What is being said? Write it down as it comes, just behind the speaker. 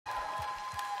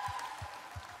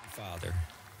Father,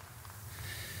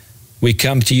 we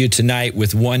come to you tonight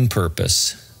with one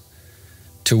purpose: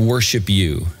 to worship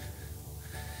you.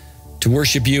 To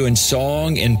worship you in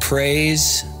song and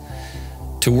praise,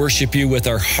 to worship you with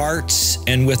our hearts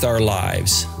and with our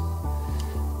lives.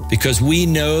 Because we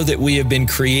know that we have been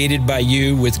created by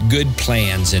you with good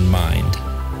plans in mind.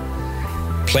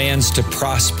 Plans to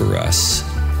prosper us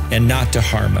and not to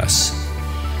harm us.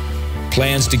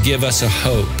 Plans to give us a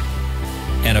hope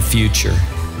and a future.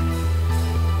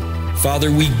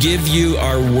 Father, we give you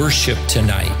our worship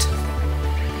tonight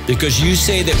because you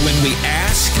say that when we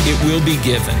ask, it will be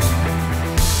given.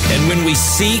 And when we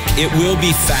seek, it will be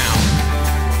found.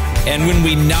 And when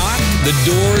we knock, the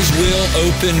doors will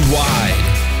open wide.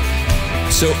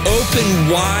 So open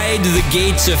wide the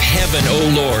gates of heaven, O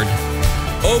Lord.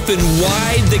 Open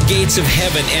wide the gates of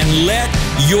heaven and let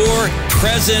your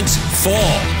presence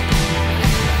fall.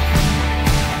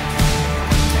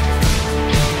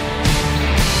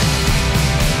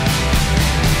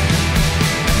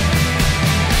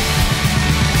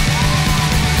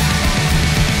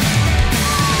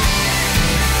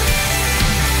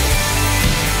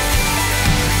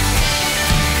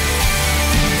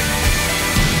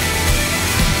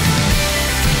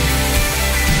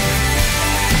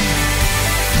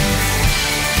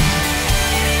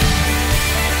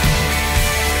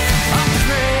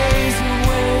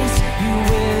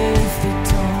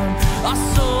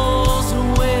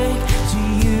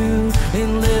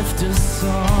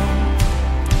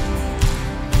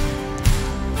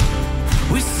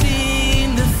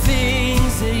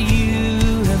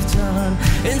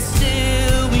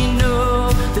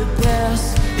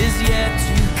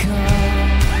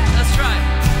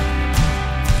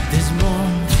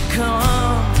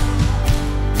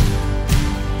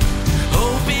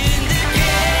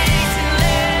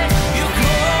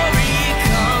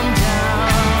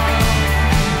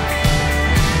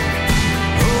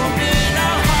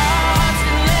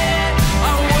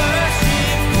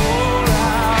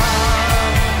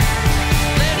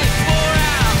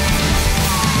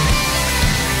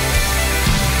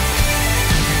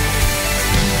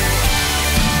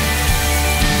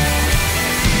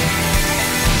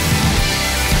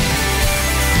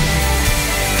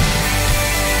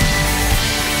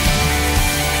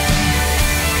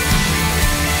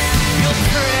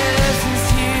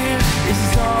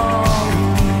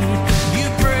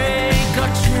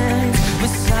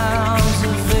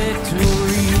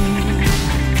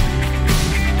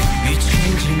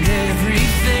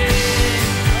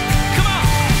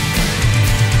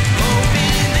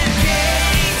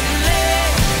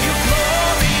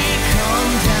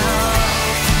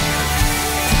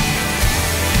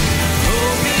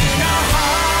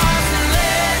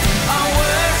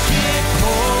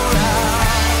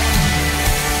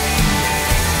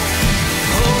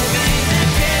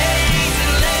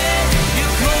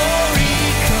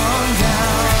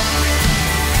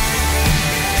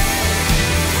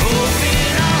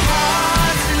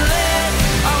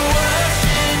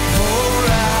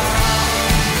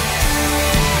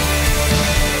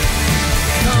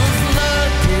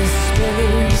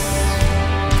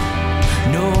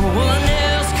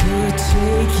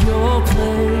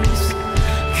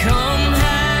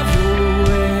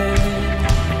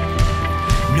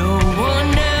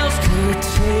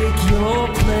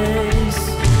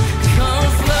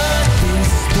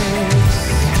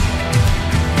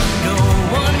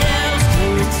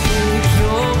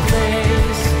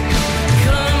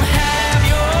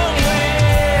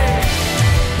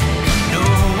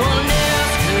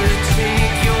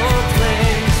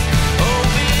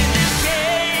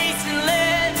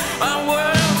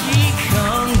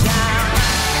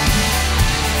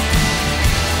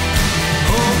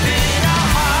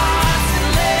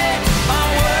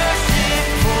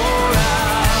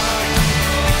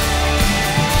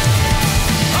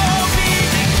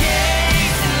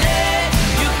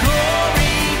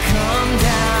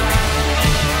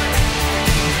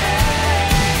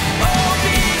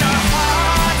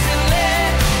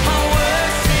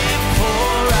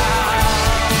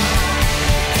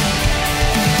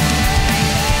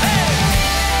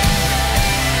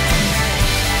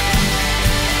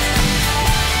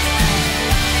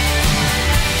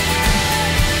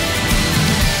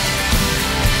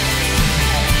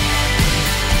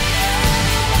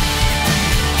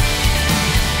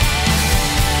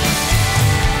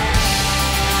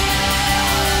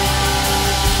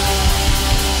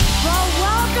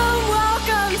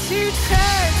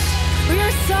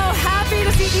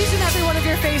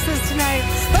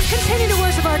 continue to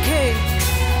worship our King.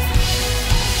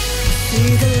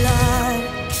 See the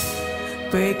light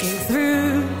breaking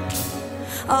through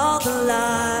all the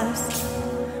lies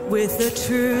with the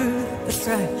truth. That's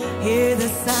right. Hear the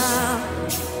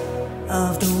sound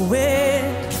of the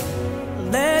wind.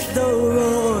 Let the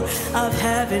roar of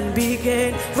heaven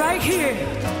begin. Right here.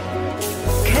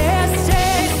 Can't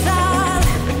stay silent,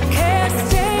 can't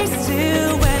stay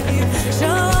still when you show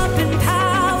up in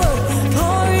power,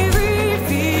 glory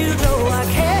revealed. Oh, I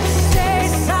can't stay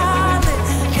silent,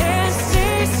 can't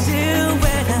stay still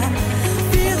when I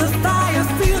feel the fire,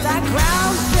 feel that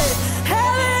ground shake.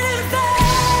 Heaven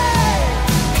invade,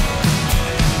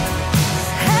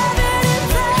 heaven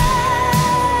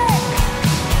invade.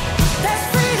 There's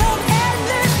freedom in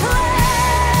this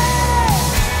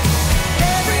place.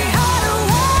 Every heart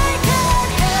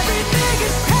awakened, everything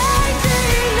is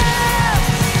changing now.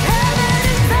 Heaven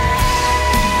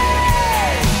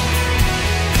invade.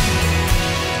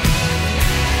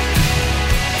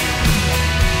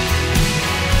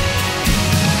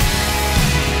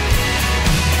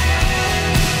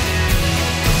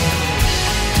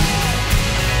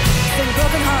 Sing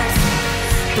broken hearts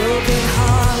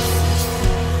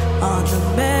on the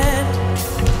mend.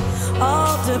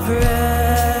 All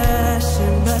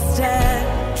depression must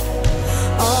end.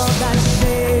 All that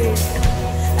shame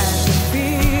and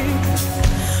defeat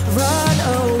run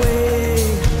away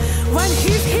when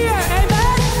he's here.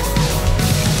 Amen.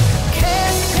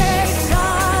 Can't stay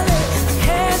silent,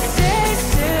 can't stay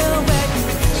still when you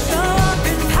show up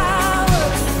in power,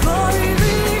 glory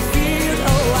revealed.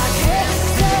 Oh, I can't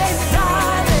stay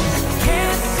silent,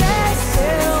 can't stay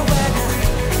still when I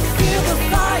feel the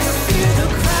fire, feel the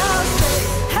crowd say,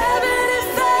 heaven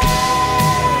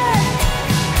invade,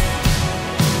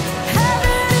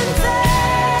 heaven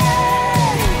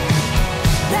invade.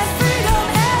 There's freedom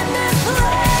in this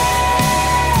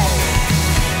place.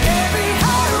 Every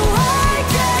heart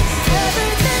awakened,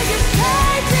 everything is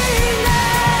changing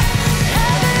now.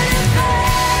 Heaven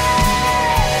invade,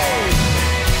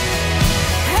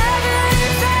 heaven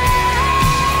invade.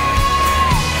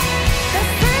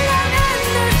 There's freedom in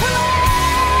this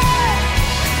place.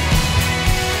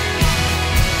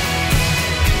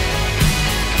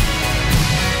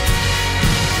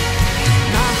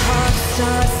 My heart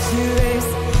starts to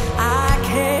race, I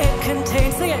can't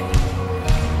contain. Sing it.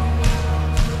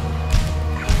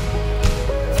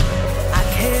 I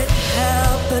can't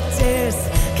help but dance,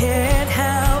 can't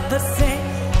help but sing.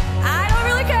 I don't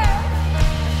really care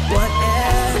what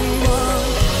anyone.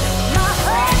 My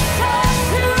heart starts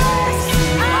to race,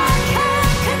 I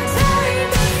can't contain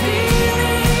the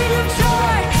feeling of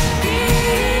joy,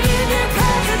 being in your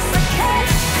presence. I can't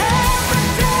help but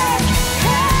dance,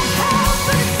 can't help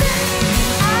but sing.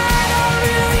 I don't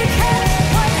really care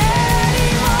what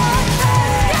anyone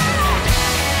thinks.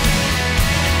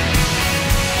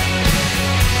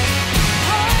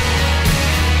 Heaven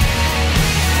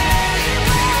invade,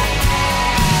 heaven invade.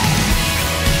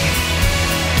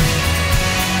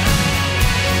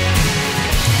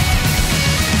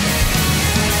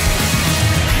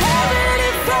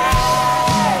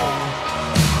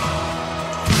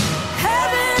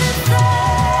 There's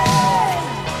freedom in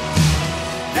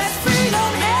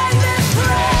this place.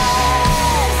 Every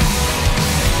heart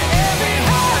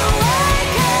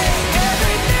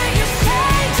awakened, everything is changing now.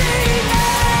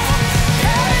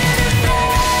 Heaven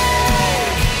invade,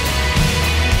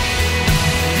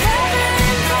 heaven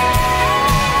invade.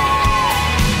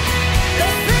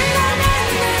 There's freedom in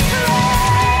this place.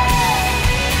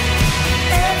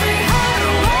 Every heart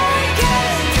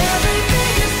awakened,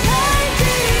 everything is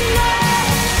changing now.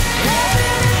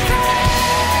 Heaven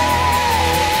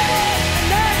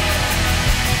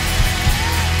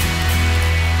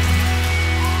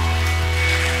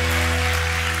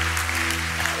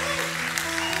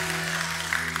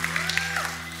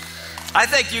I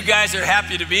think you guys are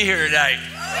happy to be here tonight.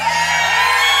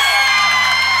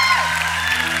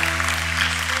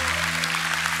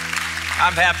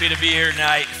 I'm happy to be here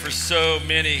tonight for so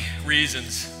many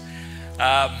reasons.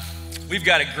 We've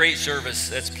got a great service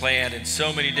that's planned in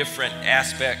so many different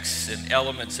aspects and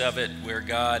elements of it where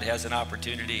God has an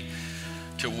opportunity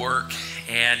to work.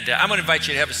 And I'm going to invite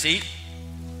you to have a seat.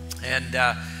 And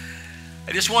I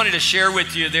just wanted to share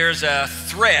with you, there's a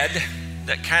thread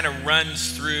that kind of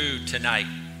runs through tonight.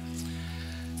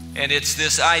 And it's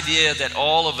this idea that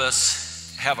all of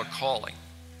us have a calling.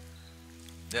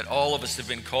 That all of us have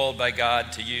been called by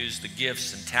God to use the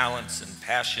gifts and talents and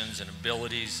passions and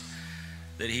abilities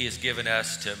that He has given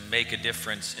us to make a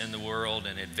difference in the world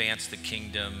and advance the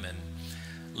kingdom and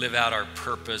live out our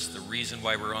purpose, the reason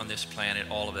why we're on this planet,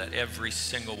 all of that. Every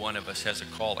single one of us has a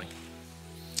calling.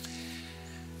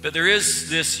 But there is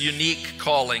this unique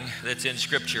calling that's in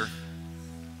Scripture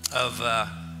of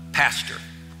pastor,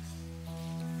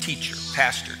 teacher,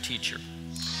 pastor, teacher.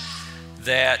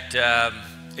 that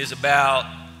is about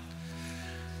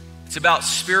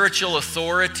spiritual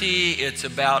authority. It's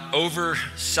about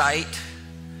oversight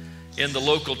in the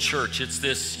local church. It's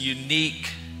this unique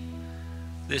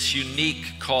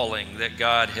calling that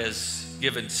God has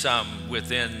given some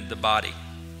within the body.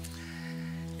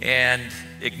 And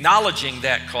acknowledging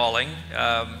that calling,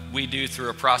 we do through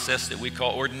a process that we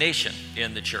call ordination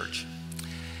in the church.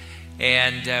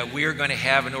 And we are going to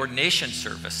have an ordination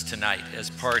service tonight as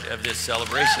part of this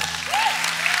celebration.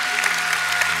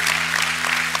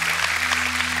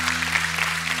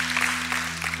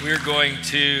 We're going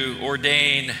to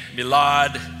ordain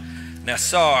Milad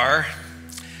Nassar,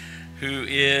 who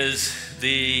is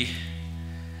the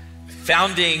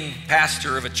founding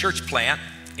pastor of a church plant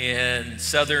in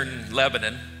southern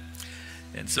Lebanon.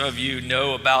 And some of you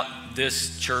know about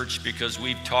this church because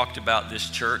we've talked about this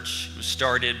church. It was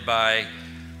started by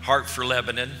Heart for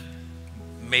Lebanon,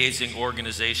 amazing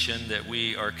organization that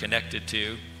we are connected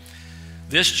to.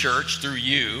 This church, through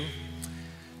you,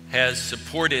 has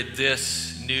supported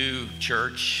this new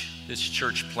church, this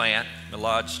church plant,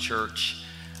 Milad's church,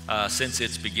 since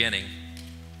its beginning.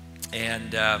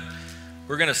 And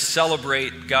we're going to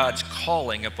celebrate God's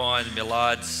calling upon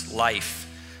Milad's life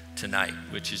tonight,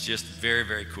 which is just very,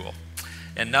 very cool.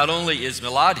 And not only is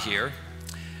Milad here,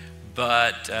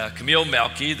 but Camille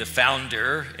Melky, the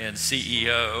founder and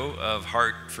CEO of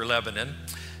Heart for Lebanon,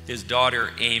 his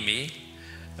daughter Amy,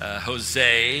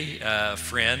 Jose,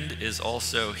 friend, is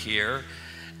also here,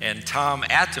 and Tom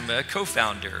Atema,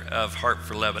 co-founder of Heart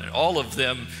for Lebanon. All of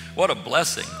them, what a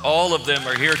blessing. All of them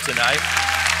are here tonight.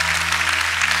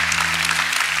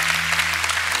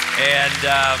 And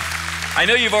I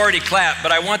know you've already clapped,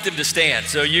 but I want them to stand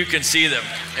so you can see them.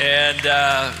 And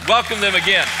welcome them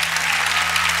again.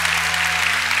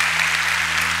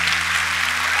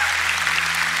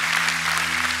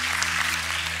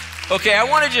 Okay, I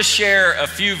want to just share a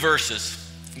few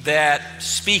verses that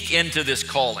speak into this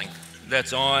calling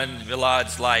that's on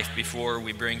Milad's life before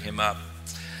we bring him up.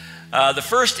 The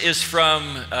first is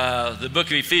from the book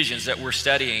of Ephesians that we're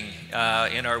studying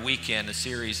in our weekend, a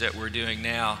series that we're doing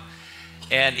now.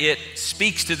 And it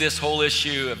speaks to this whole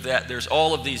issue of that there's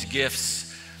all of these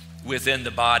gifts within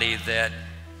the body that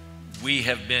we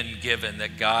have been given,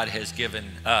 that God has given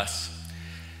us.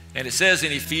 And it says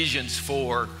in Ephesians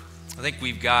 4, I think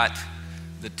we've got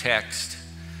the text,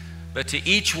 but to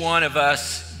each one of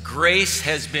us, grace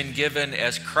has been given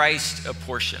as Christ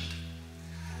apportioned.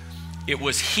 It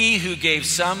was he who gave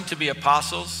some to be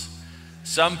apostles,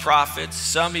 some prophets,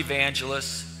 some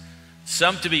evangelists,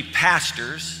 some to be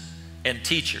pastors and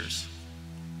teachers,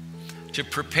 to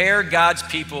prepare God's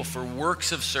people for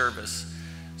works of service,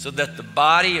 so that the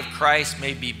body of Christ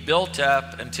may be built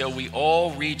up until we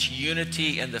all reach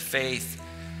unity in the faith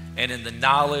and in the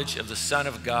knowledge of the Son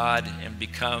of God and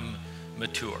become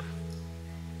mature,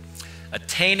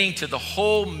 attaining to the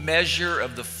whole measure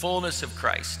of the fullness of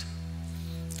Christ.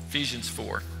 Ephesians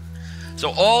 4.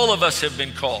 So all of us have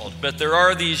been called, but there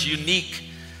are these unique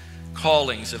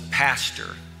callings of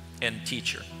pastor and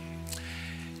teacher.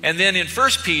 And then in 1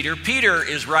 Peter, Peter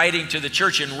is writing to the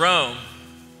church in Rome,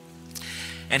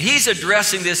 and he's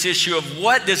addressing this issue of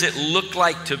what does it look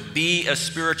like to be a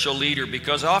spiritual leader,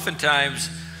 because oftentimes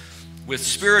with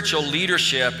spiritual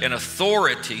leadership and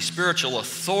authority, spiritual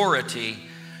authority,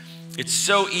 it's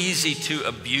so easy to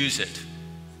abuse it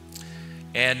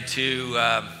and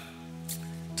to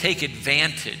take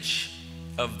advantage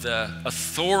of the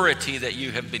authority that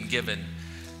you have been given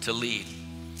to lead.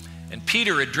 And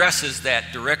Peter addresses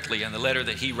that directly in the letter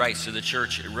that he writes to the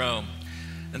church at Rome.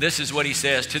 And this is what he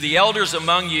says: "To the elders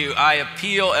among you, I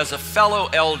appeal as a fellow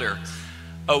elder,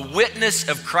 a witness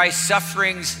of Christ's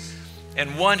sufferings,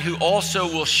 and one who also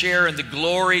will share in the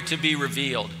glory to be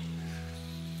revealed.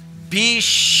 Be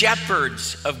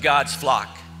shepherds of God's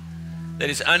flock that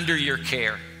is under your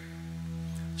care,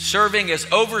 serving as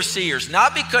overseers,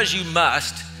 not because you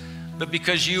must, but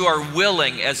because you are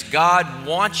willing, as God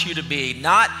wants you to be,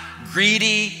 not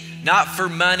greedy, not for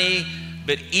money,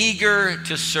 but eager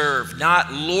to serve,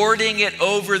 not lording it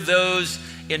over those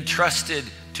entrusted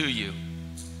to you,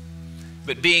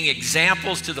 but being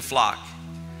examples to the flock.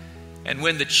 And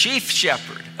when the chief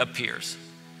shepherd appears,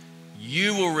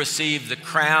 you will receive the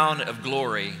crown of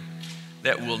glory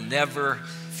that will never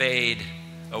fade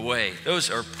away." Those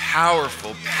are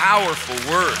powerful, powerful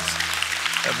words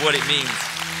of what it means.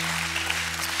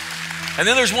 And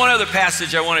then there's one other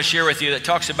passage I want to share with you that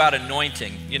talks about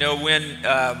anointing. You know, when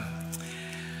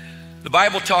the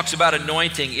Bible talks about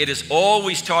anointing, it is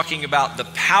always talking about the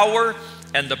power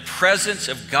and the presence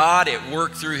of God at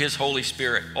work through his Holy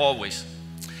Spirit, always.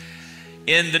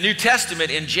 In the New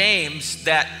Testament, in James,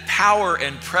 that power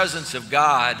and presence of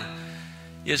God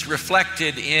is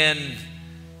reflected in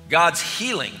God's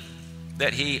healing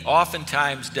that he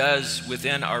oftentimes does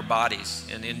within our bodies.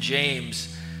 And in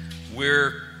James,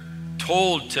 we're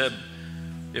told to,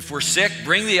 if we're sick,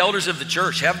 bring the elders of the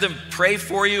church, have them pray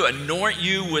for you, anoint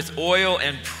you with oil,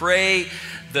 and pray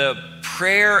the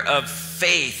prayer of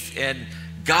faith, and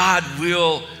God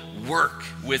will work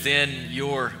within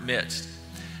your midst.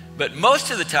 But most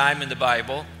of the time in the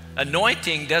Bible,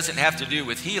 anointing doesn't have to do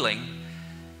with healing.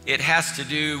 It has to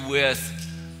do with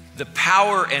the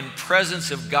power and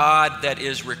presence of God that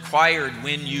is required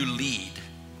when you lead,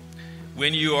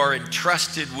 when you are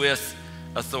entrusted with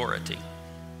authority.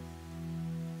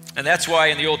 And that's why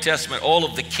in the Old Testament, all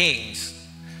of the kings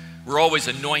were always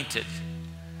anointed.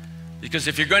 Because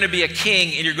if you're going to be a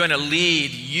king and you're going to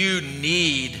lead, you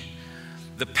need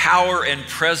the power and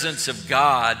presence of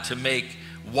God to make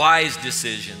wise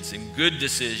decisions and good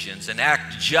decisions and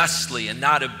act justly and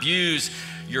not abuse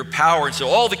your power. And so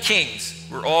all the kings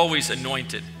were always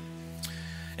anointed.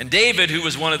 And David, who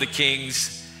was one of the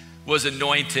kings, was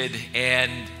anointed,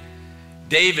 and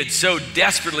David so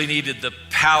desperately needed the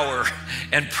power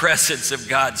and presence of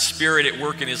God's Spirit at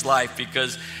work in his life,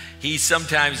 because he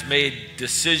sometimes made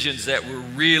decisions that were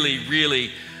really,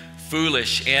 really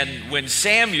foolish. And when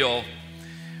Samuel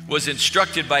was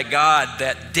instructed by God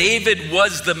that David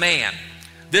was the man,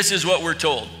 this is what we're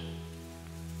told.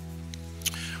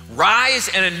 Rise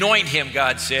and anoint him,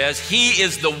 God says. He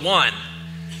is the one.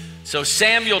 So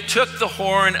Samuel took the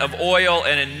horn of oil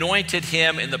and anointed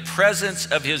him in the presence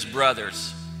of his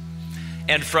brothers.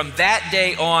 And from that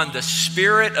day on, the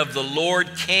Spirit of the Lord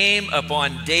came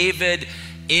upon David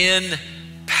in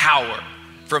power.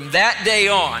 From that day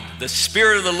on, the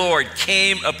Spirit of the Lord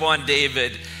came upon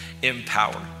David in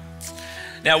power.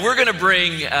 Now we're going to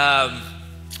bring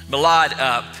Milad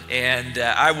up, and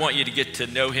I want you to get to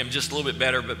know him just a little bit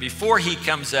better. But before he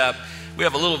comes up, we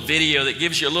have a little video that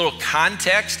gives you a little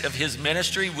context of his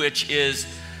ministry, which is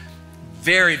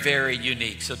very, very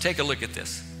unique. So take a look at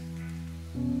this.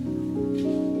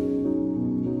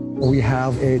 We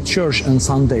have a church on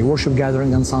Sunday, worship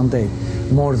gathering on Sunday.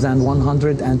 More than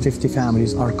 150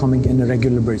 families are coming in a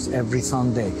regular basis every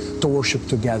Sunday to worship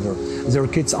together. Their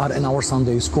kids are in our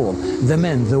Sunday school. The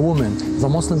men, the women, the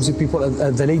Muslims, the people,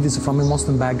 the ladies from a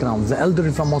Muslim background, the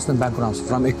elderly from Muslim backgrounds,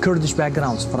 from a Kurdish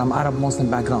backgrounds, from Arab Muslim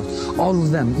backgrounds, all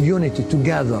of them unity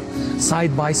together,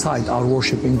 side by side, are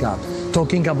worshiping God.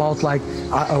 Talking about like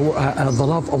the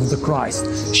love of the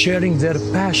Christ, sharing their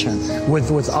passion with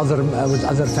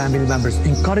other family members,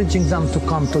 encouraging them to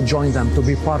come to join them, to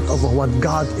be part of what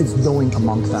God is doing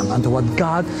among them, and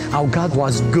how God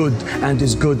was good and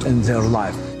is good in their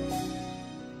life.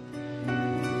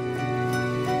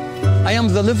 I am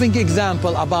the living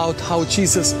example about how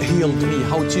Jesus healed me,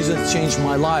 how Jesus changed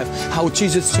my life, how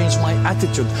Jesus changed my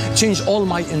attitude, changed all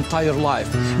my entire life.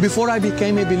 Before I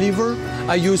became a believer,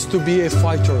 I used to be a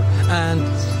fighter, and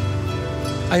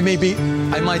I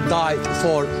might die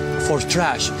for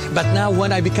trash. But now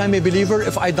when I became a believer,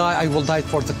 if I die, I will die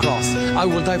for the cross. I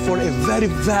will die for a very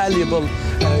valuable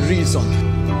reason.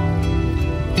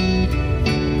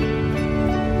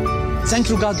 Thank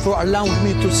you, God, for allowing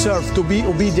me to serve, to be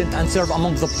obedient and serve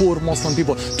among the poor Muslim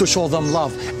people, to show them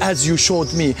love as you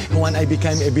showed me when I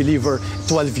became a believer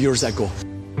 12 years ago.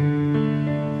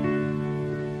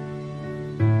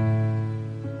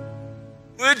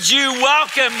 Would you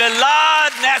welcome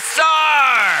Milad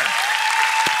Nassar?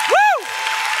 Woo!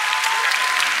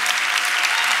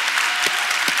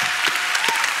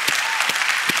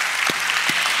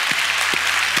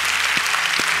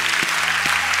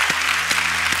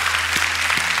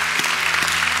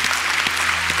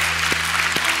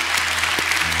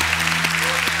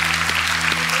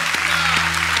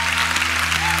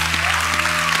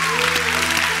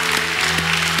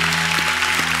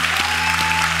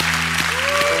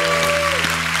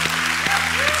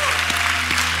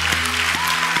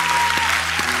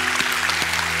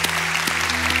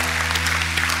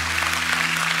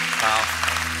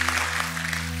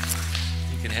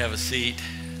 Have a seat.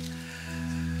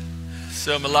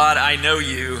 So Milad, I know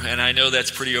you, and I know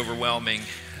that's pretty overwhelming,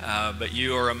 but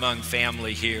you are among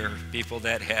family here, people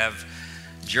that have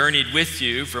journeyed with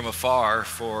you from afar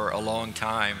for a long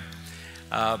time.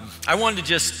 I wanted to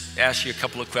just ask you a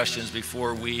couple of questions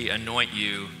before we anoint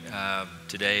you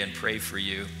today and pray for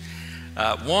you.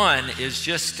 One is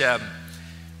just,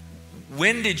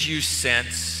 when did you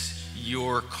sense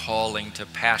your calling to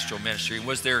pastoral ministry?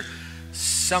 Was there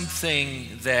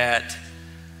something that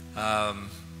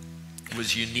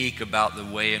was unique about the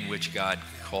way in which God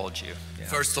called you. Yeah.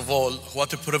 First of all,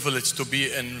 what a privilege to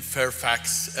be in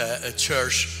Fairfax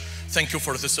church. Thank you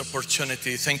for this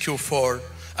opportunity. Thank you for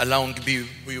allowing me to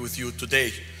be with you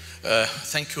today.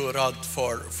 Thank you, Rod,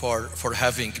 for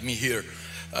having me here.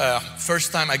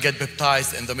 First time I get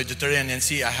baptized in the Mediterranean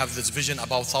Sea, I have this vision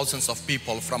about thousands of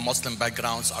people from Muslim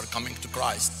backgrounds are coming to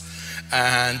Christ.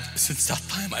 And since that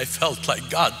time, I felt like,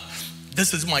 God,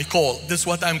 this is my call. This is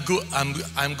what I'm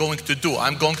going to do.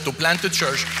 I'm going to plant a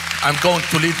church. I'm going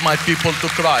to lead my people to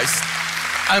Christ.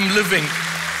 I'm living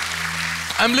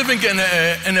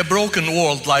in a broken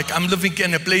world. Like I'm living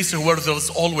in a place where there's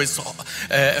always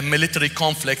military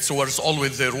conflicts, where there's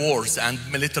always there wars and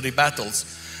military battles.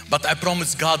 But I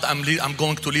promise God, I'm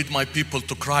going to lead my people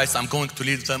to Christ. I'm going to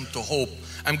lead them to hope.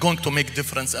 I'm going to make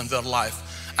difference in their life.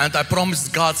 And I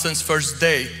promised God since first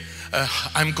day,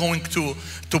 I'm going to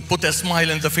put a smile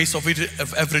in the face of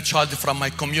every child from my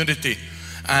community.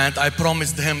 And I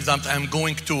promised him that I'm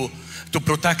going to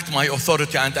protect my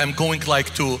authority, and I'm going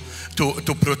like to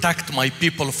protect my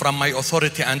people from my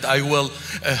authority, and I will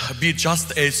be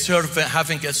just a servant,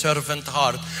 having a servant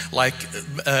heart, like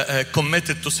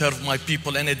committed to serve my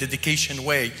people in a dedication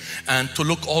way, and to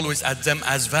look always at them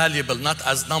as valuable, not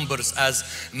as numbers, as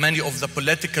many of the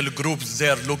political groups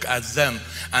there look at them.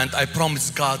 And I promise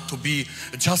God to be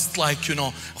just like,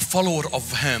 a follower of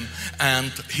Him,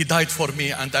 and He died for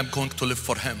me, and I'm going to live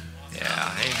for Him.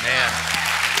 Yeah, amen.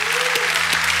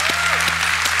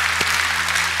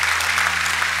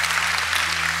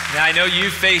 Now, I know you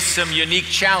face some unique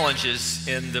challenges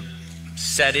in the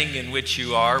setting in which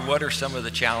you are. What are some of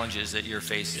the challenges that you're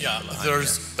facing? Yeah,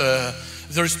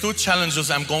 there's two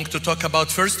challenges I'm going to talk about.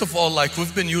 First of all, like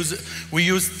we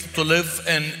used to live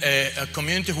in a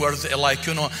community where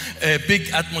a big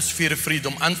atmosphere of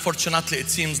freedom. Unfortunately, it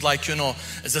seems like,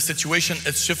 the situation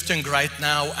is shifting right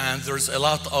now, and there's a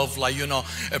lot of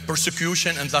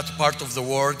persecution in that part of the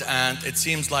world. And it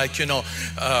seems like,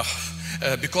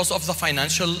 because of the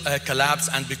financial collapse,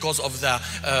 and because of the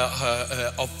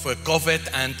COVID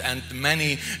and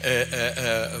many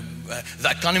the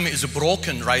economy is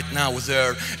broken right now.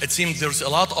 It seems there's a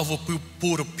lot of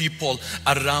poor people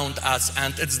around us,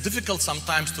 and it's difficult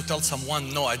sometimes to tell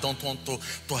someone, no, I don't want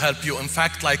to help you. In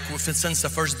fact, since the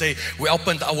first day, we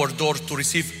opened our door to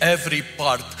receive every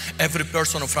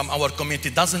person from our community.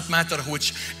 Doesn't matter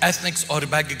which ethnics or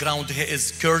background he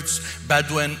is: Kurds,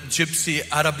 Bedouin, Gypsy,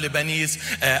 Arab Lebanese,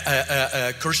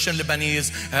 Christian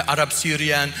Lebanese, Arab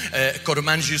Syrian,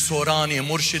 Kurmanji, Sorani,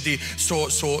 Murshidi. So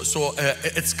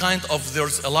it's kind of,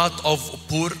 there's a lot of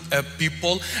poor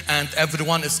people, and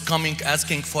everyone is coming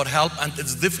asking for help, and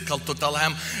it's difficult to tell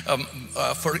him,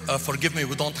 forgive me,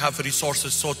 we don't have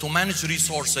resources. So to manage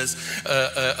resources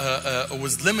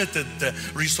with limited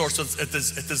resources, it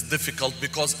is difficult,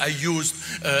 because I used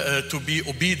to be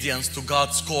obedient to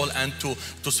God's call and to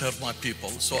serve my people.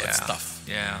 So it's tough.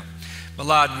 Yeah.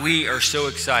 Milad, we are so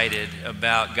excited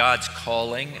about God's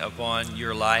calling upon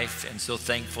your life, and so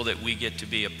thankful that we get to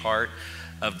be a part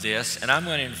of this. And I'm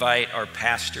going to invite our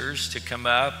pastors to come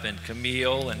up, and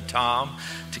Camille and Tom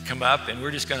to come up, and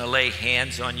we're just going to lay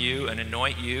hands on you and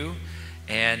anoint you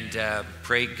and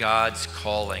pray God's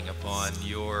calling upon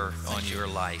your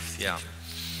life. Yeah.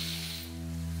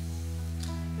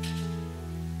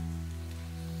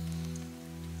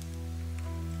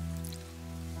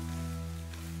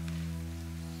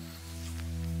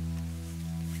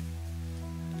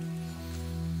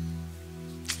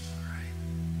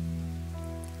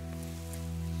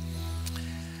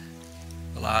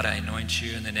 Lord, I anoint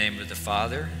you in the name of the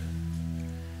Father,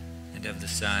 and of the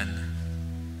Son,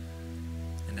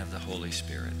 and of the Holy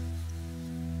Spirit.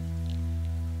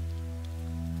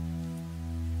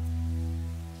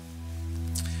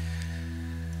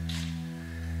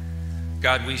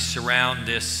 God, we surround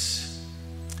this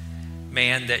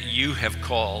man that you have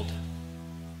called.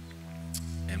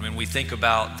 And when we think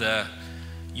about the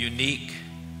unique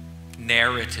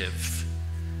narrative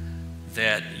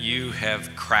that you have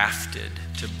crafted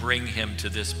to bring him to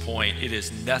this point, it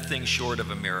is nothing short of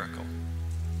a miracle.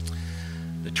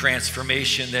 The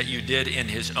transformation that you did in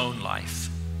his own life,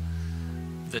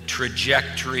 the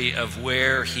trajectory of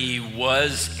where he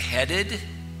was headed,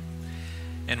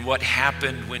 and what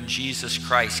happened when Jesus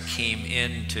Christ came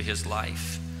into his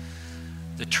life,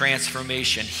 the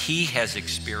transformation he has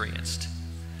experienced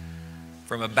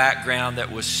from a background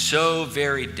that was so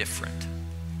very different,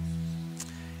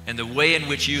 and the way in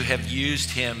which you have used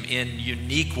him in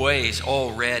unique ways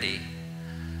already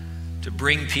to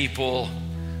bring people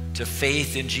to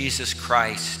faith in Jesus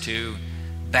Christ, to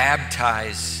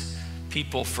baptize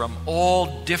people from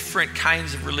all different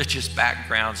kinds of religious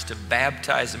backgrounds, to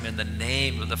baptize them in the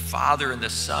name of the Father and the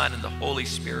Son and the Holy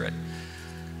Spirit,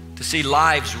 to see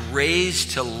lives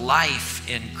raised to life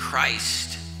in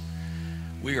Christ.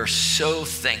 We are so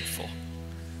thankful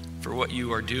for what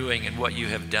you are doing and what you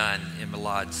have done in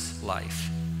Milad's life.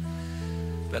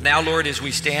 But now, Lord, as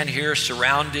we stand here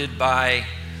surrounded by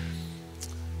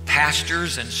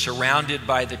pastors and surrounded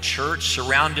by the church,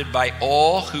 surrounded by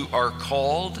all who are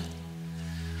called,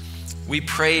 we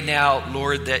pray now,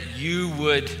 Lord, that you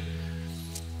would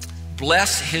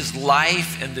bless his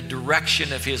life and the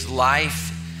direction of his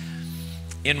life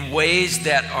in ways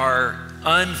that are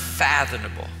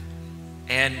unfathomable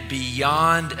and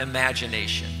beyond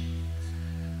imagination.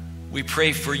 We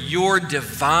pray for your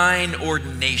divine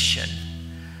ordination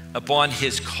upon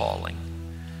his calling.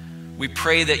 We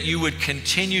pray that you would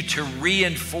continue to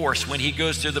reinforce when he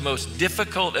goes through the most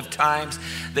difficult of times,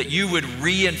 that you would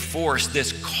reinforce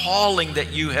this calling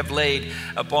that you have laid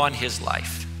upon his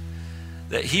life.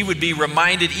 That he would be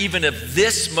reminded even of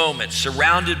this moment,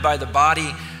 surrounded by the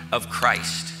body of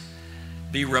Christ.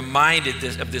 Be reminded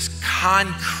of this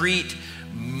concrete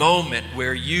moment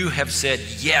where you have said,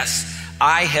 yes,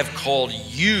 I have called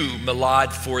you,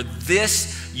 Milad, for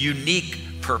this unique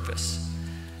purpose.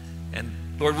 And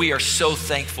Lord, we are so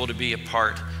thankful to be a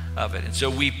part of it. And so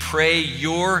we pray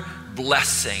your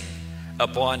blessing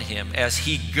upon him as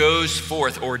he goes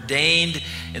forth, ordained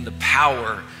in the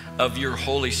power of your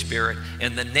Holy Spirit.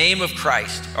 In the name of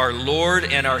Christ, our Lord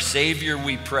and our Savior,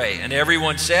 we pray. And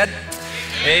everyone said,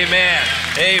 amen.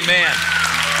 Amen.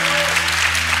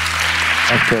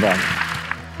 That's it.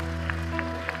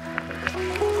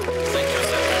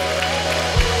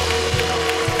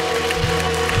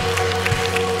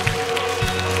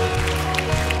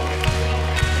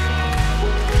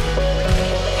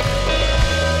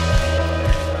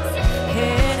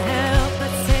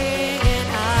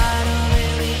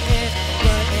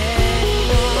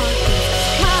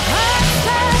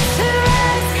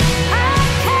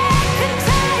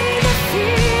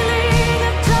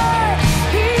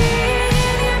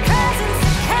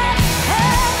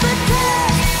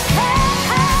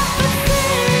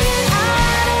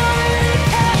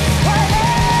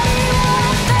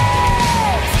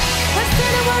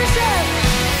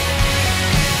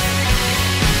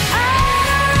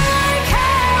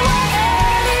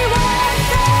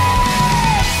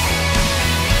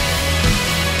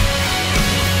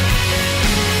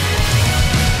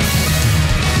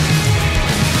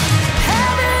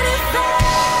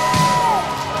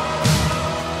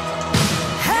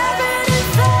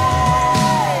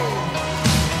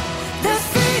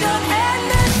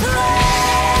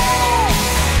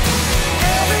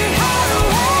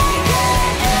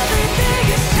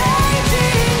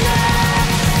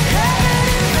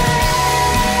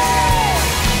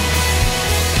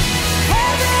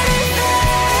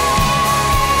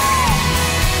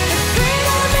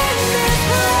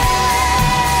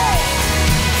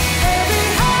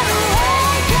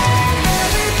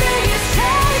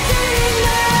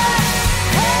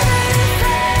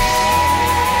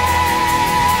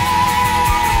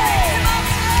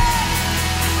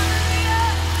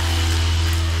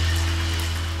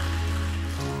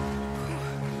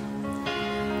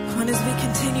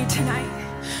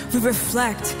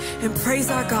 Reflect and praise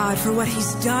our God for what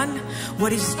he's done,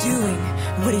 what he's doing,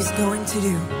 and what he's going to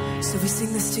do. So we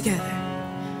sing this together.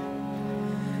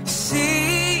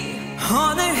 See,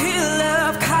 on the hill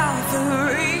of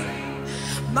Calvary,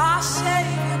 my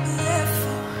Savior bled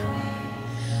for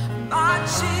my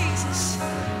Jesus.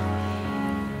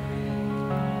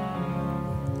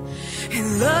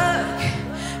 And look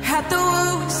at the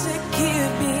wounds that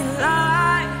give me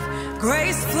life,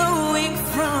 grace flowing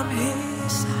from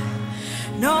his side.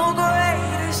 No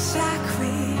greater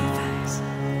sacrifice.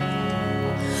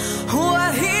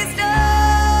 What he's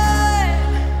done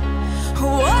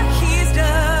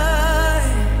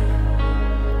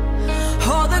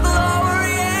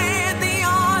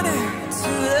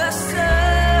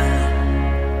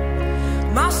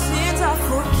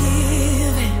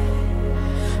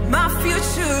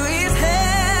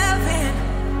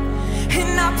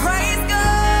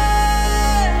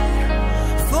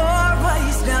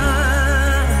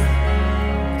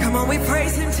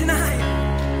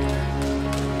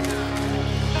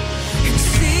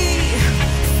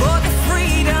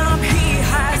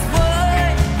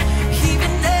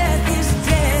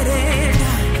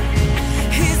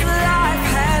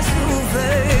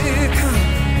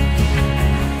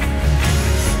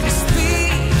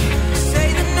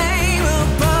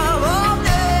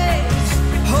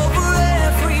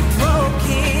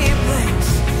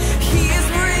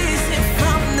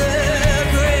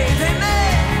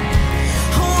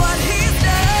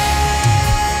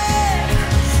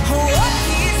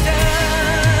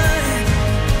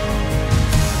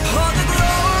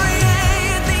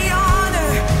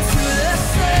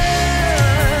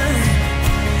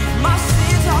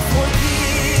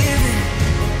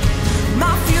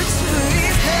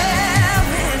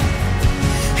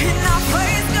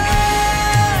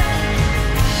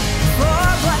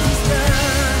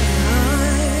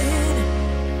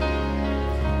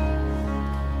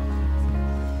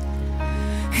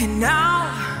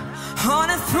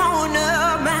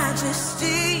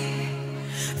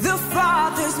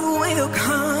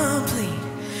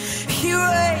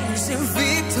in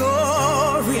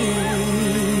victory.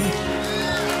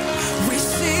 We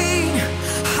sing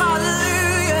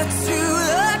hallelujah to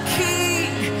the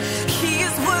King. He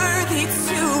is worthy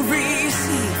to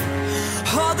receive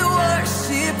all the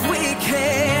worship we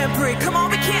can bring. Come on,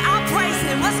 we can't outpraise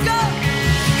him. Let's go.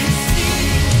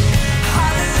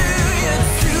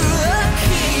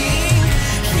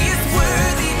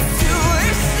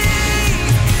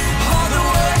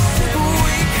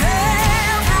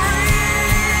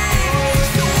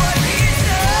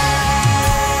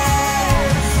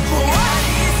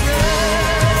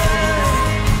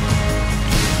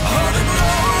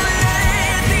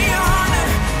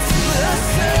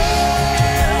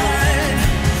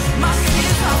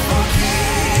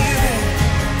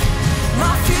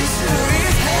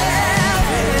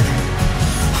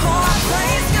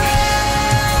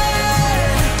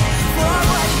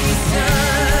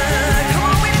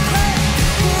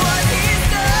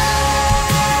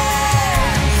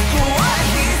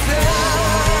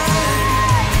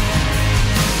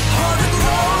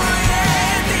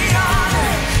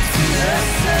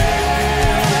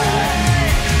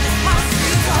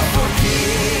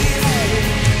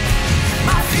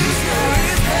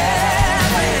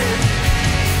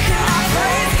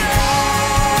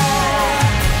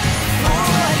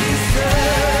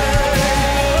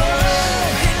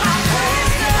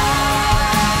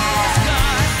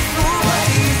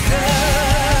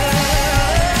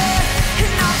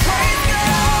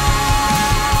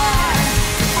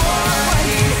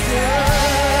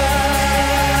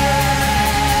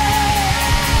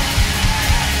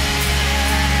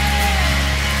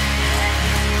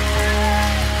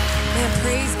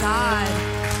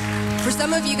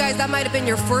 That might have been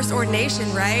your first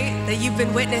ordination, right? That you've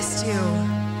been witness to.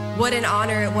 What an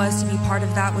honor it was to be part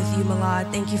of that with you,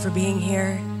 Milad. Thank you for being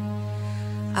here.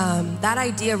 That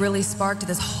idea really sparked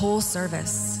this whole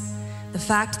service. The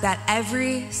fact that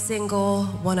every single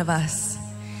one of us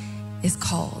is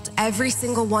called. Every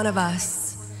single one of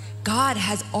us, God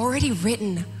has already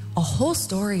written a whole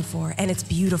story for, and it's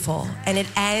beautiful. And it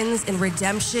ends in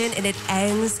redemption, and it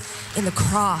ends in the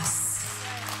cross.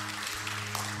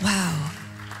 Wow.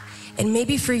 And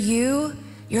maybe for you,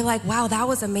 you're like, wow, that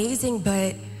was amazing,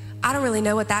 but I don't really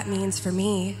know what that means for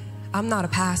me. I'm not a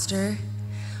pastor.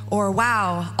 Or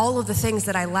wow, all of the things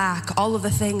that I lack, all of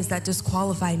the things that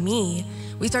disqualify me.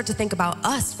 We start to think about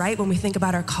us, right, when we think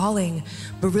about our calling.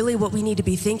 But really what we need to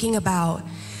be thinking about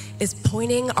is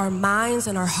pointing our minds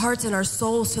and our hearts and our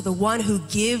souls to the one who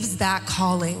gives that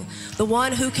calling, the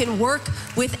one who can work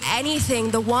with anything,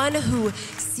 the one who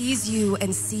sees you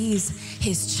and sees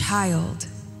his child.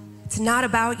 It's not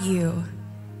about you.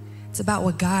 It's about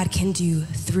what God can do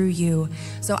through you.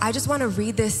 So I just want to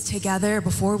read this together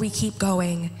before we keep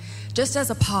going, just as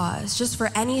a pause, just for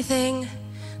anything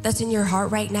that's in your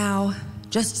heart right now,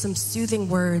 just some soothing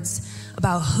words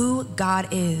about who God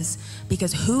is,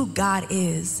 because who God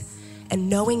is, and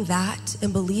knowing that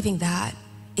and believing that,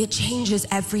 it changes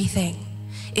everything.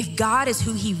 If God is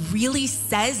who he really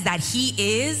says that he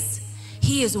is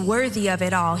worthy of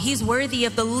it all. He's worthy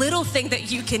of the little thing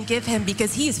that you can give him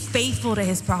because he is faithful to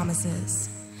his promises.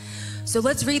 So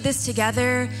let's read this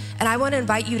together. And I want to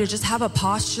invite you to just have a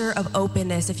posture of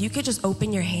openness. If you could just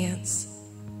open your hands.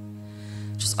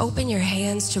 Just open your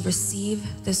hands to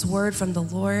receive this word from the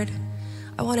Lord.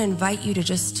 I want to invite you to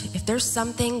just, if there's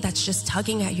something that's just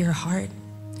tugging at your heart,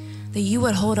 that you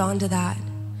would hold on to that.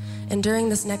 And during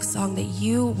this next song, that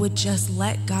you would just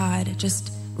let God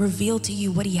just reveal to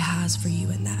you what he has for you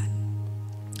in that.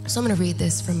 So I'm going to read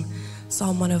this from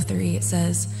Psalm 103. It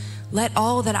says, "Let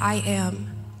all that I am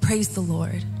praise the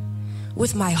Lord.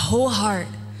 With my whole heart,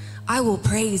 I will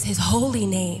praise his holy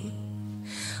name.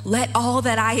 Let all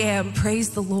that I am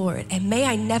praise the Lord, and may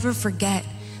I never forget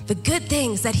the good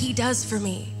things that he does for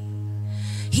me.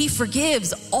 He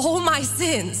forgives all my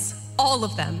sins, all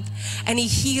of them, and he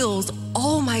heals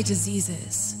all my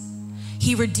diseases.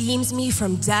 He redeems me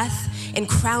from death and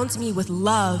crowns me with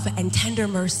love and tender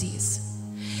mercies.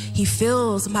 He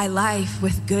fills my life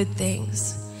with good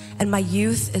things, and my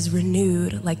youth is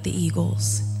renewed like the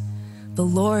eagles. The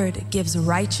Lord gives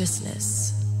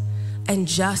righteousness and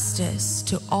justice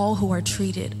to all who are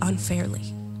treated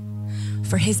unfairly.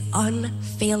 For his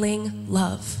unfailing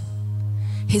love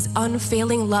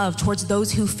towards those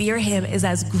who fear him is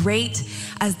as great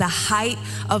as the height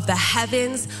of the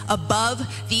heavens above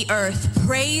the earth."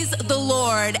 Praise the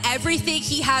Lord, everything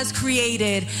he has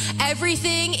created,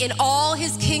 everything in all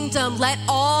his kingdom. Let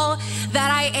all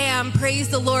that I am praise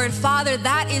the Lord. Father,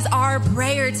 that is our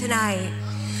prayer tonight.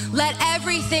 Let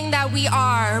everything that we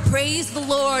are praise the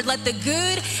Lord. Let the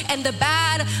good and the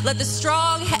bad, let the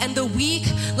strong and the weak,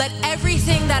 let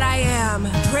everything that I am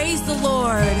praise the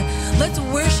Lord. Let's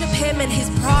worship him and his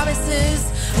promises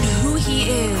and who he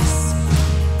is.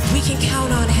 We can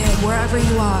count on him wherever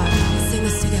you are. Let's sing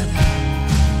this together.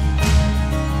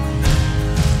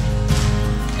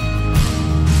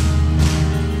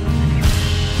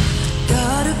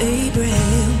 God of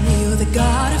Abraham, you're the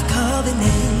God of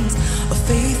covenants, of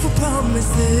faithful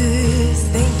promises.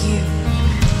 Thank you.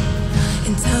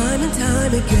 And time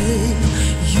again,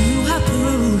 you have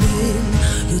proven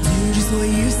you'll do just what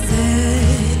you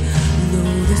said.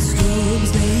 Though the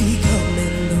storms may come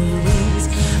and the winds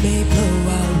may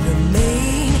blow, I'll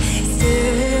remain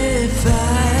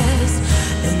steadfast.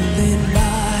 And then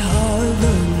my heart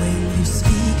learn when you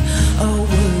speak a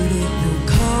word, it will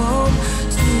come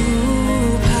to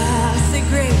pass. Say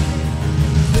great.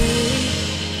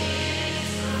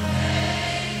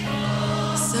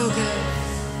 So good.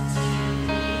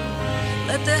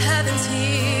 Let the heavens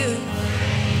hear.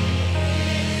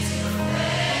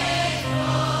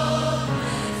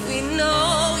 We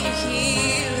know you're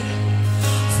here.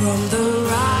 From the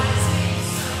rising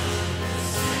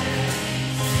sun,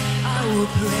 I will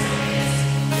praise.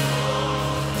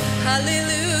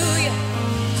 Hallelujah.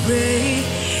 Great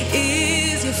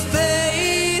is your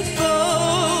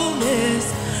faithfulness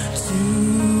to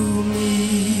me.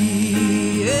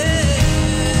 Yeah.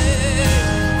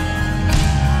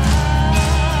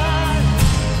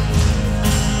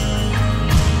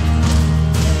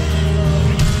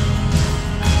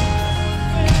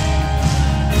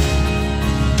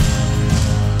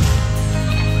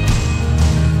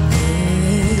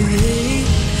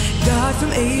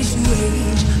 From age to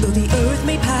age, though the earth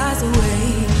may pass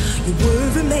away, your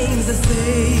word remains the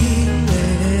same.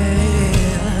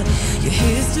 Yeah. Your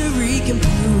history can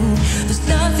prove there's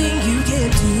nothing you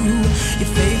can't do.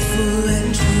 You're faithful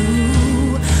and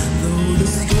true. Though the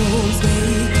storms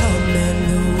may come and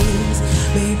the winds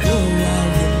may blow, I'll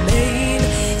remain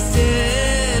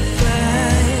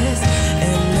steadfast.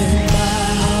 And let my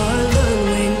heart learn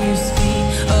when you speak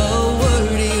a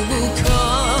word, it will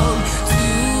come to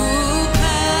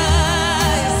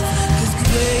pass. 'Cause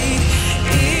great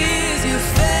is your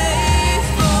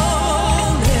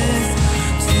faithfulness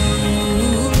to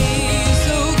me.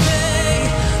 So great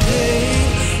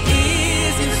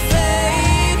is your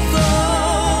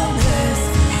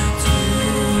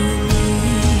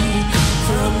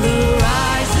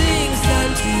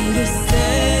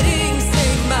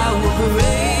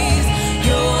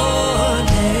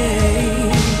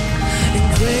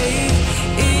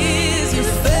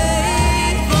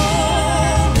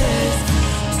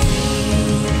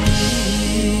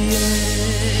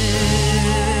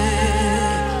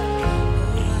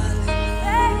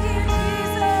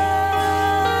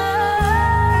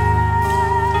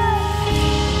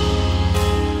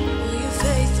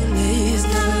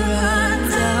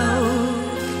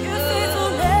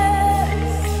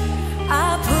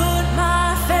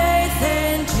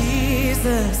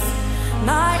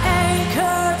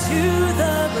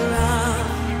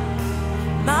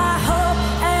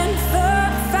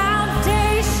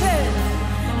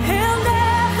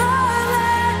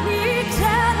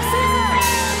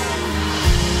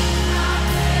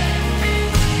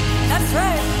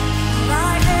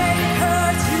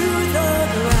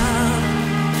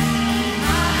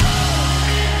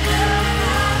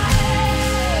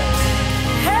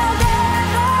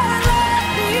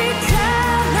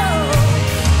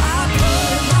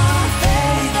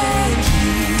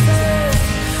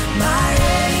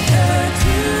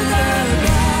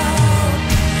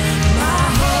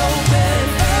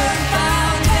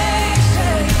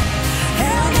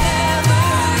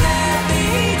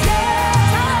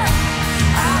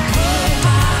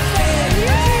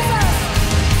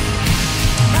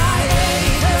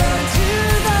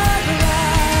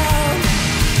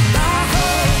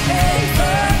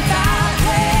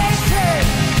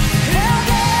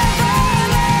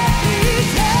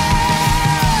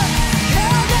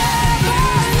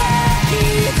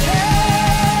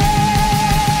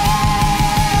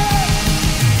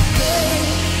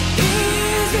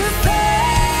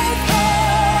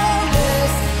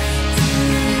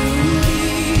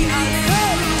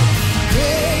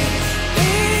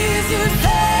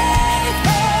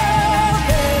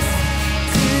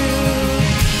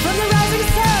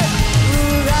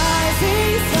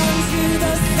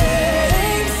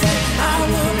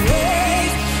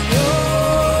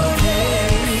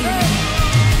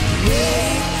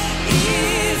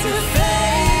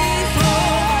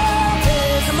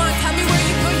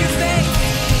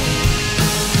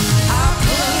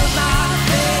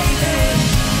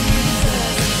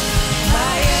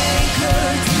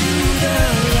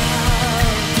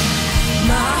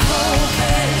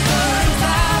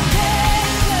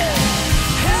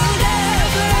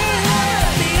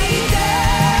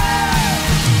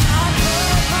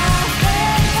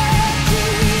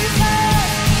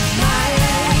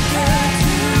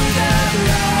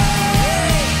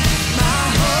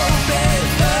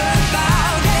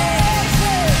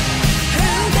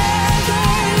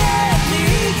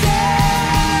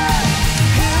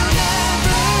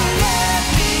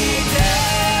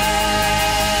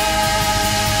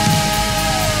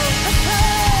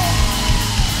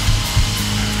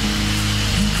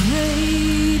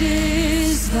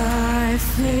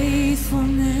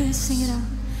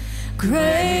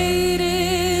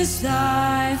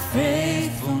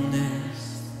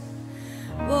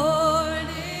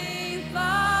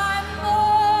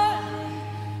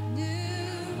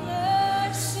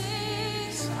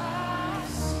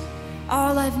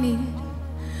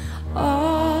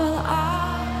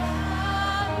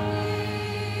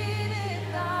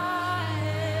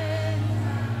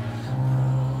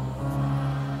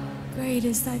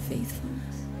Great is thy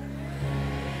faithfulness.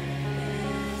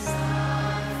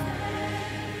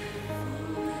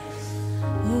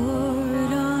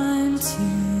 Lord, unto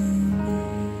me,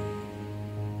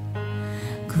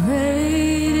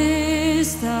 great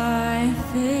is thy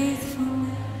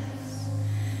faithfulness.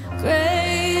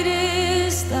 Great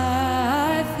is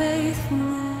thy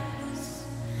faithfulness.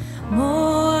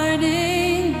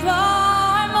 Morning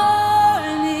by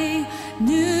morning,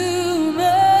 new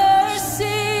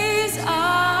mercies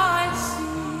I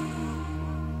see,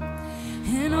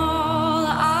 and all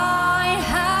I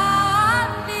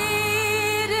have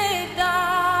needed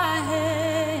thy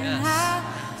hand hath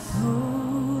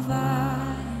provided.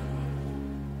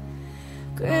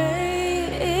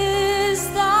 Great is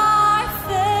thy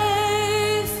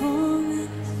faithfulness,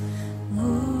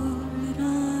 Lord,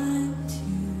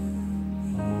 unto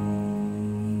me.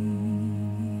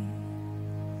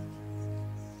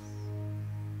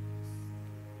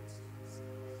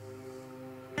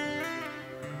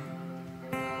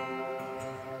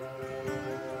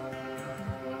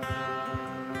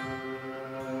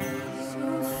 So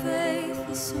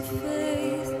faithful,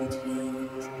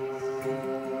 Jesus.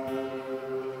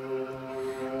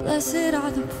 Blessed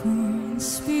are the poor in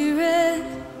spirit,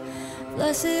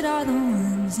 blessed are the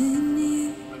ones in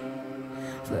need.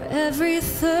 For every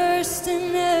thirst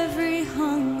and every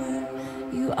hunger,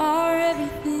 you are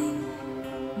everything.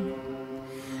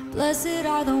 Blessed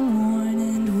are the worn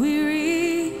and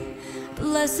weary,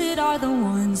 blessed are the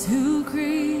ones who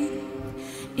grieve.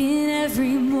 In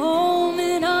every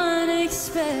moment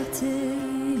unexpected,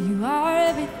 you are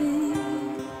everything.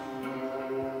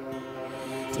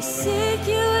 To seek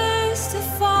you is to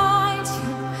find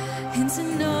you, and to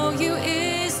know you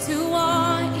is to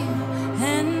want you.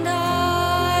 And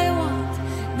I want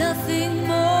nothing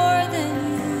more than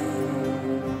you.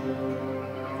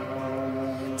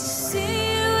 To see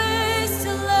you is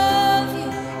to love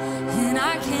you, and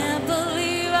I can't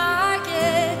believe I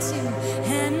get to.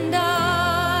 And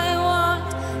I want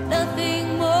nothing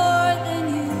more than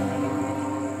you,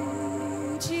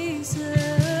 Jesus.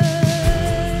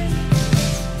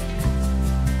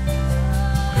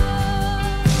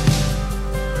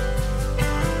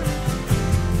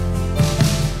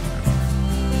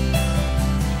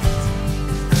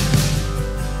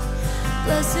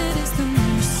 Blessed is the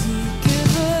mercy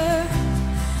giver,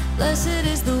 blessed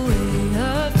is the way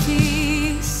of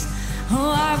peace.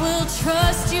 Oh, I will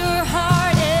trust your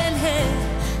heart and head,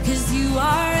 'cause you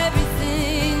are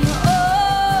everything.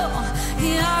 Oh,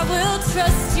 yeah, I will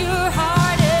trust your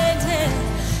heart and head.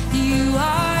 You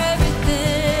are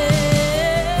everything.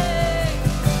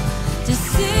 To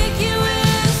seek you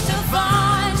is to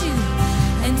find you,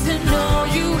 and to know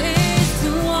you is to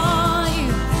want you.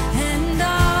 And I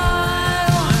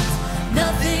want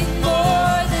nothing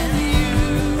more than you.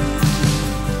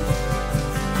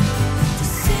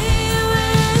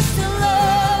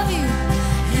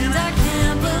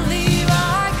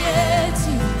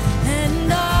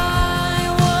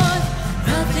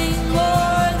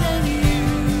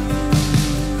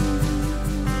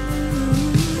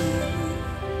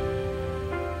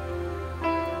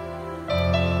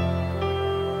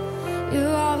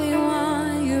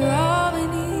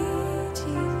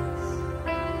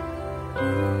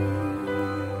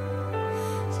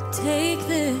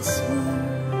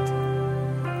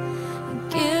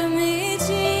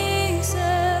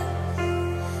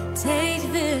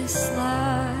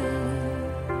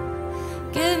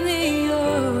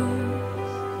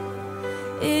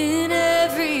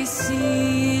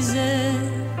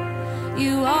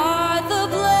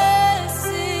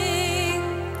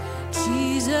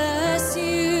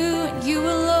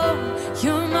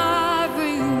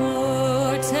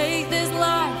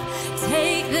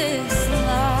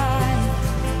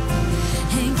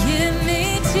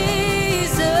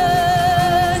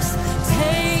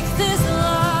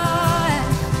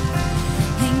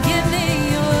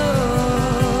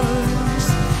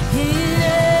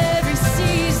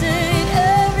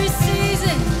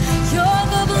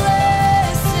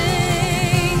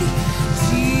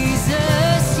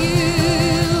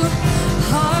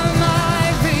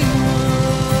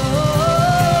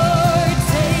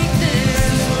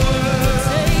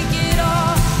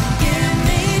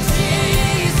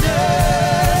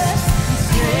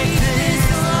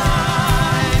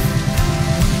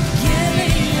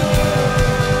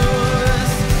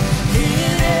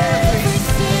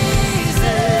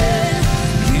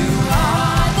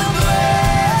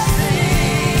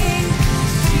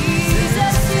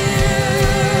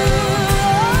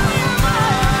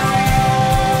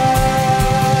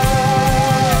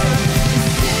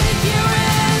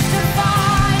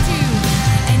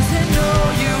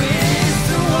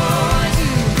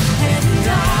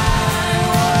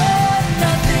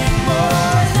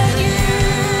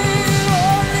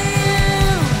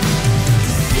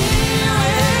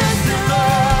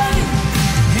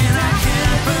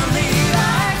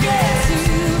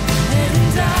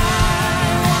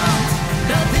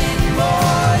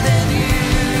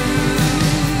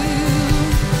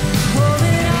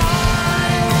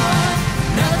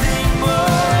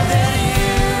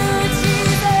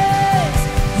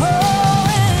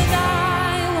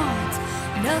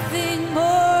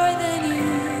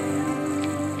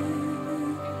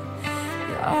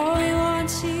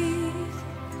 Jesus.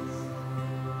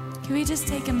 Can we just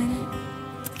take a minute?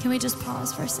 Can we just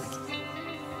pause for a second?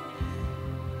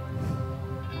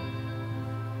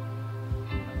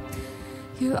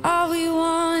 You're all we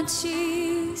want,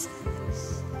 Jesus.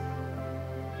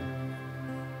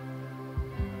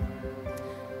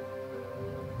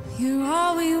 You're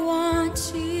all we want,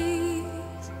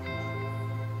 Jesus.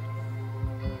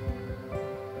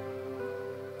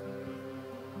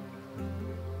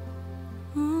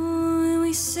 Oh, and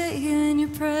we sit here in your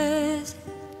presence,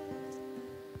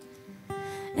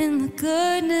 in the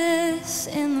goodness,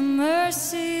 in the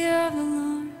mercy of the Lord.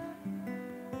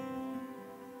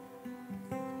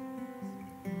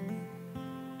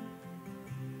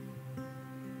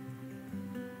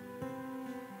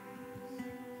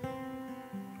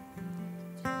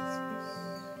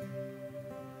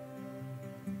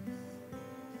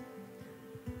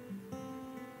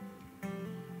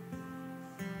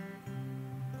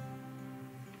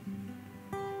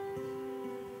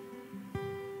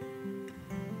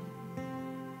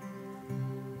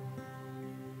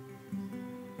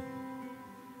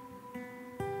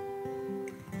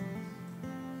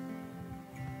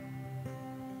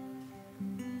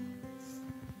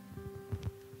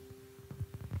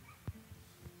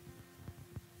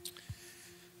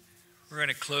 We're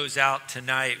going to close out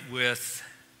tonight with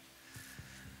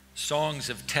songs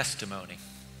of testimony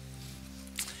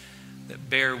that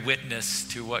bear witness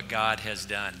to what God has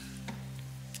done.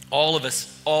 All of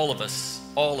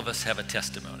us have a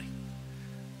testimony.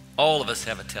 All of us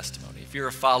have a testimony. If you're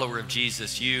a follower of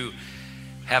Jesus, you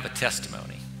have a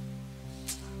testimony.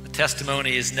 The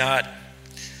testimony is not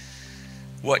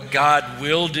what God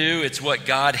will do, it's what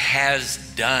God has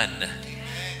done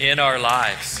in our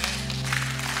lives.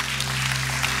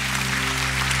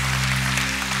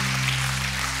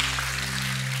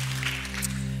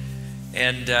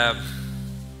 And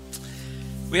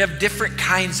we have different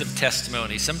kinds of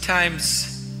testimonies.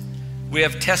 Sometimes we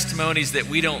have testimonies that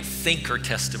we don't think are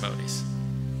testimonies.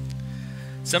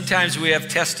 Sometimes we have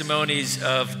testimonies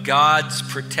of God's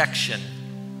protection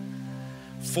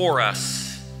for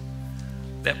us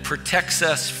that protects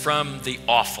us from the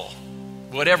awful,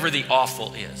 whatever the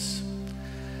awful is,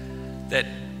 that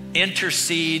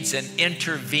intercedes and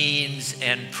intervenes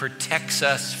and protects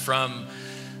us from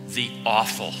the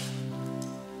awful.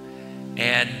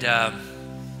 And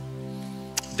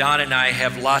Don and I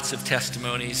have lots of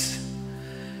testimonies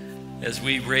as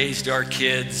we raised our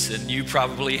kids, and you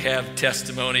probably have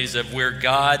testimonies of where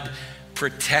God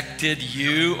protected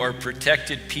you or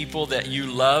protected people that you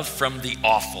love from the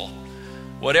awful.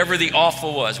 Whatever the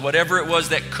awful was, whatever it was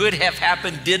that could have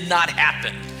happened did not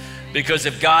happen because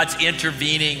of God's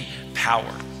intervening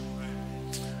power.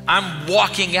 I'm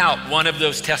walking out one of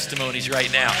those testimonies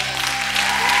right now.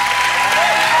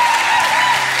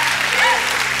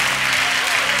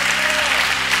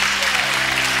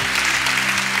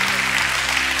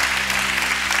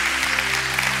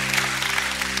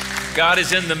 God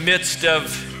is in the midst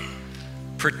of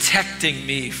protecting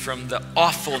me from the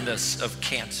awfulness of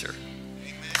cancer.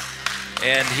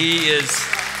 And He is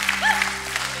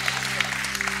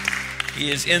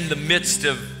in the midst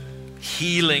of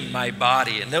healing my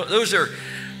body. And those are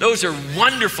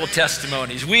wonderful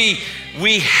testimonies. We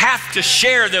have to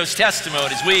share those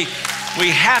testimonies. We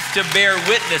have to bear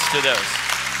witness to those.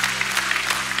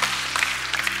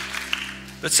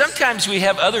 But sometimes we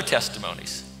have other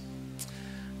testimonies.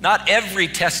 Not every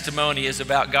testimony is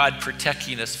about God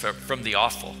protecting us from the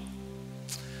awful.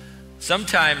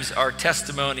 Sometimes our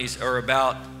testimonies are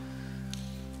about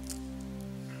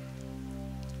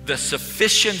the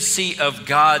sufficiency of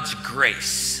God's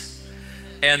grace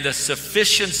and the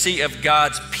sufficiency of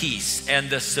God's peace and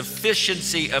the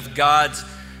sufficiency of God's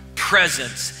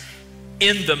presence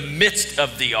in the midst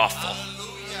of the awful.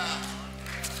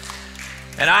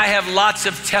 And I have lots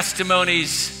of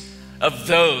testimonies of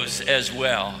those as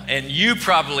well. And you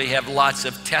probably have lots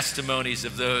of testimonies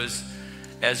of those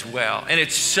as well. And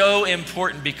it's so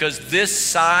important because this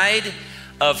side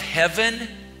of heaven,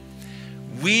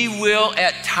 we will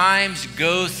at times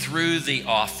go through the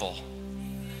awful.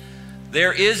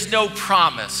 There is no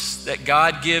promise that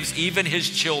God gives even His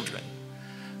children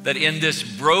that in this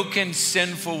broken,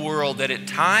 sinful world that at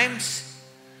times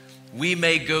we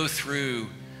may go through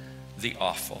the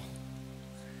awful.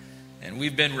 And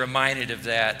we've been reminded of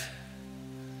that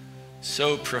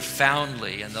so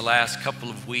profoundly in the last couple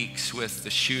of weeks with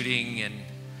the shooting in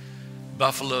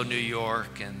Buffalo, New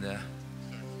York, and the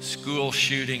school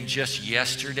shooting just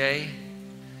yesterday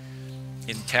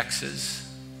in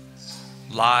Texas.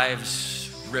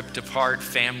 Lives ripped apart,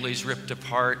 families ripped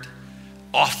apart.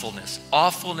 Awfulness,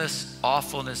 awfulness,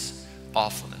 awfulness,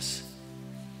 awfulness.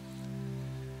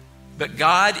 But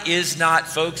God is not,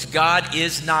 folks, God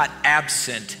is not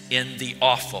absent in the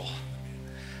awful.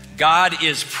 God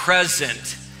is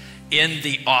present in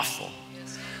the awful.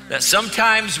 That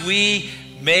sometimes we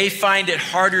may find it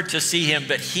harder to see him,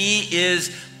 but he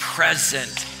is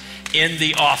present in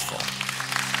the awful.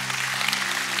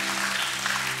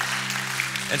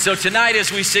 And so tonight,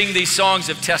 as we sing these songs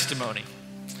of testimony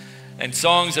and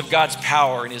songs of God's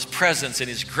power and his presence and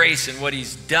his grace and what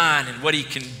he's done and what he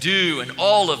can do and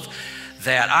all of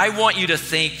that, I want you to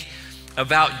think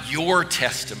about your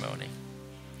testimony.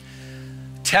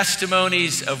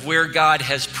 Testimonies of where God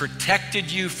has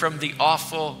protected you from the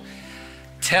awful,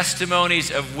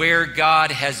 testimonies of where God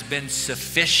has been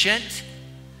sufficient.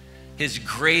 His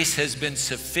grace has been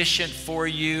sufficient for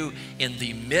you in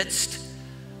the midst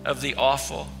of the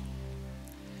awful.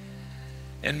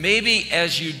 And maybe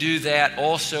as you do that,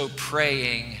 also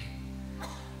praying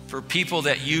for people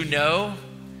that you know,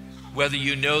 whether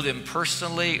you know them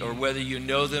personally or whether you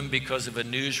know them because of a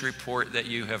news report that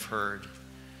you have heard,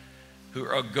 who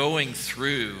are going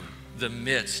through the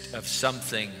midst of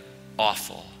something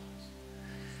awful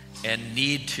and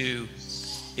need to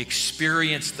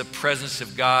experience the presence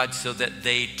of God so that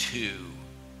they too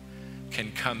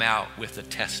can come out with a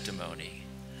testimony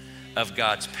of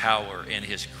God's power and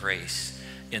his grace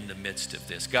in the midst of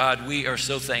this. God, we are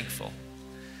so thankful.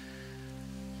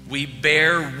 We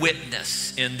bear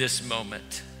witness in this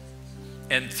moment,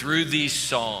 and through these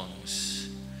songs,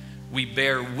 we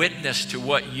bear witness to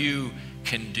what you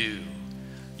can do,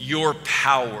 your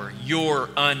power, your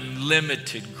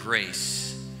unlimited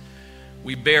grace.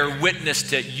 We bear witness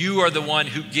that you are the one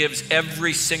who gives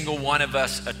every single one of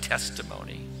us a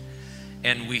testimony.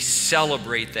 And we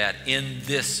celebrate that in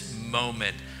this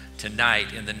moment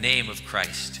tonight. In the name of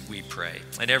Christ, we pray.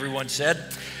 And everyone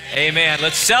said, amen.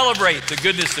 Let's celebrate the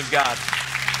goodness of God.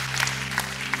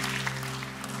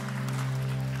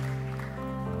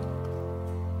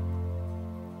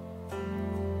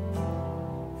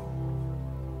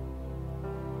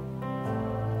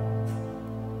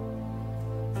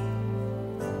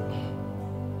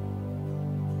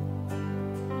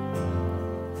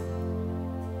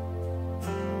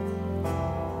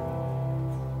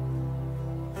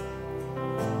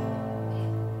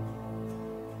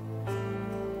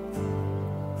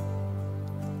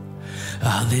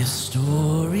 Are there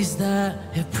stories that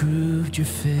have proved your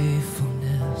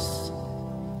faithfulness?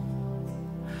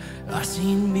 I've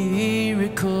seen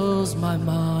miracles my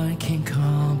mind can't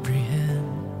comprehend.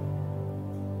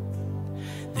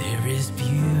 There is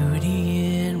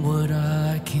beauty in what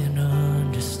I can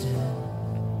understand.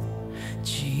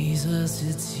 Jesus,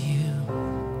 it's you.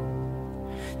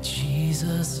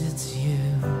 Jesus, it's you.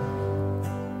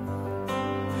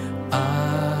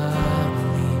 I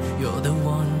believe you're the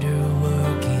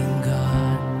wonder-working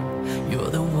God. You're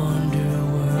the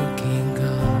wonder-working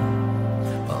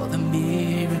God. All the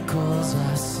miracles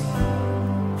I see,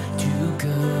 too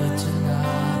good to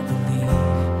not believe.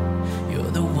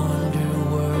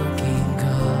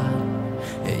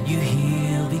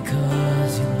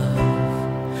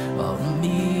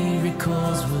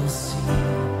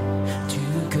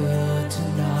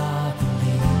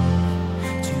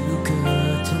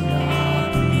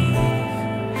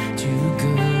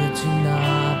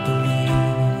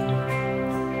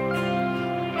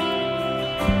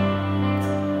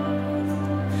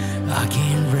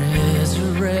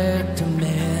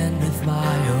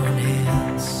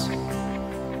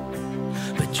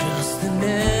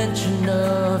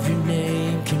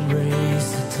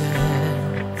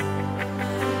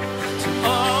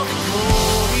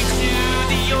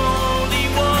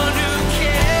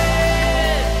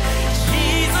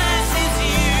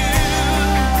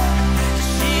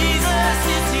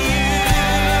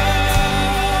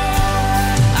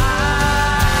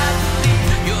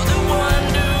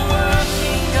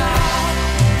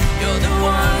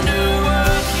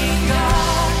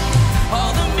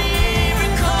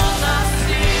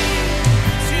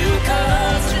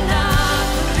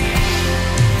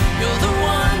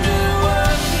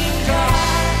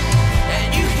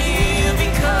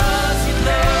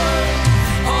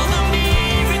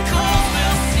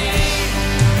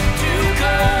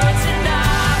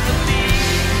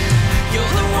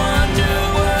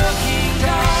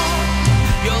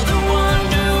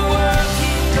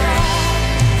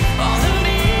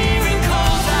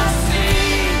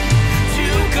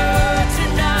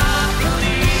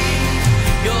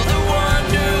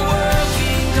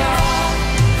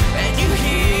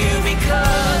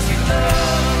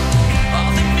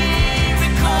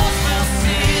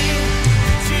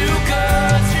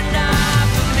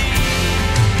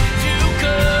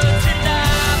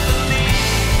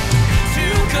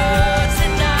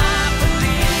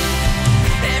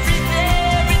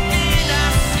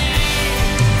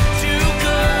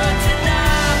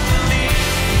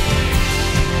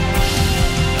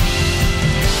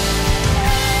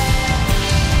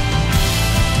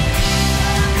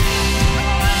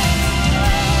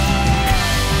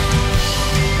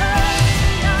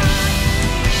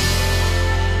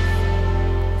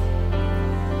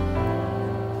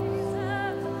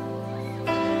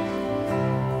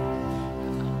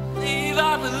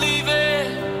 believe it.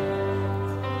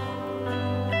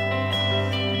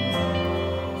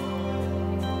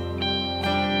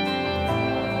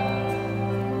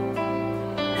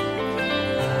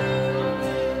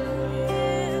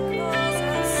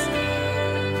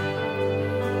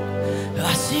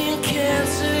 I seen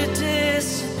cancer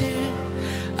disappear.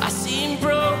 I seen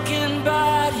broken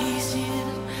bodies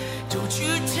healed. Don't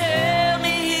you tell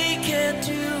me he can't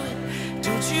do it.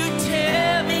 Don't you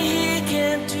tell me he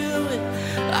can't do it.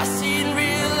 I see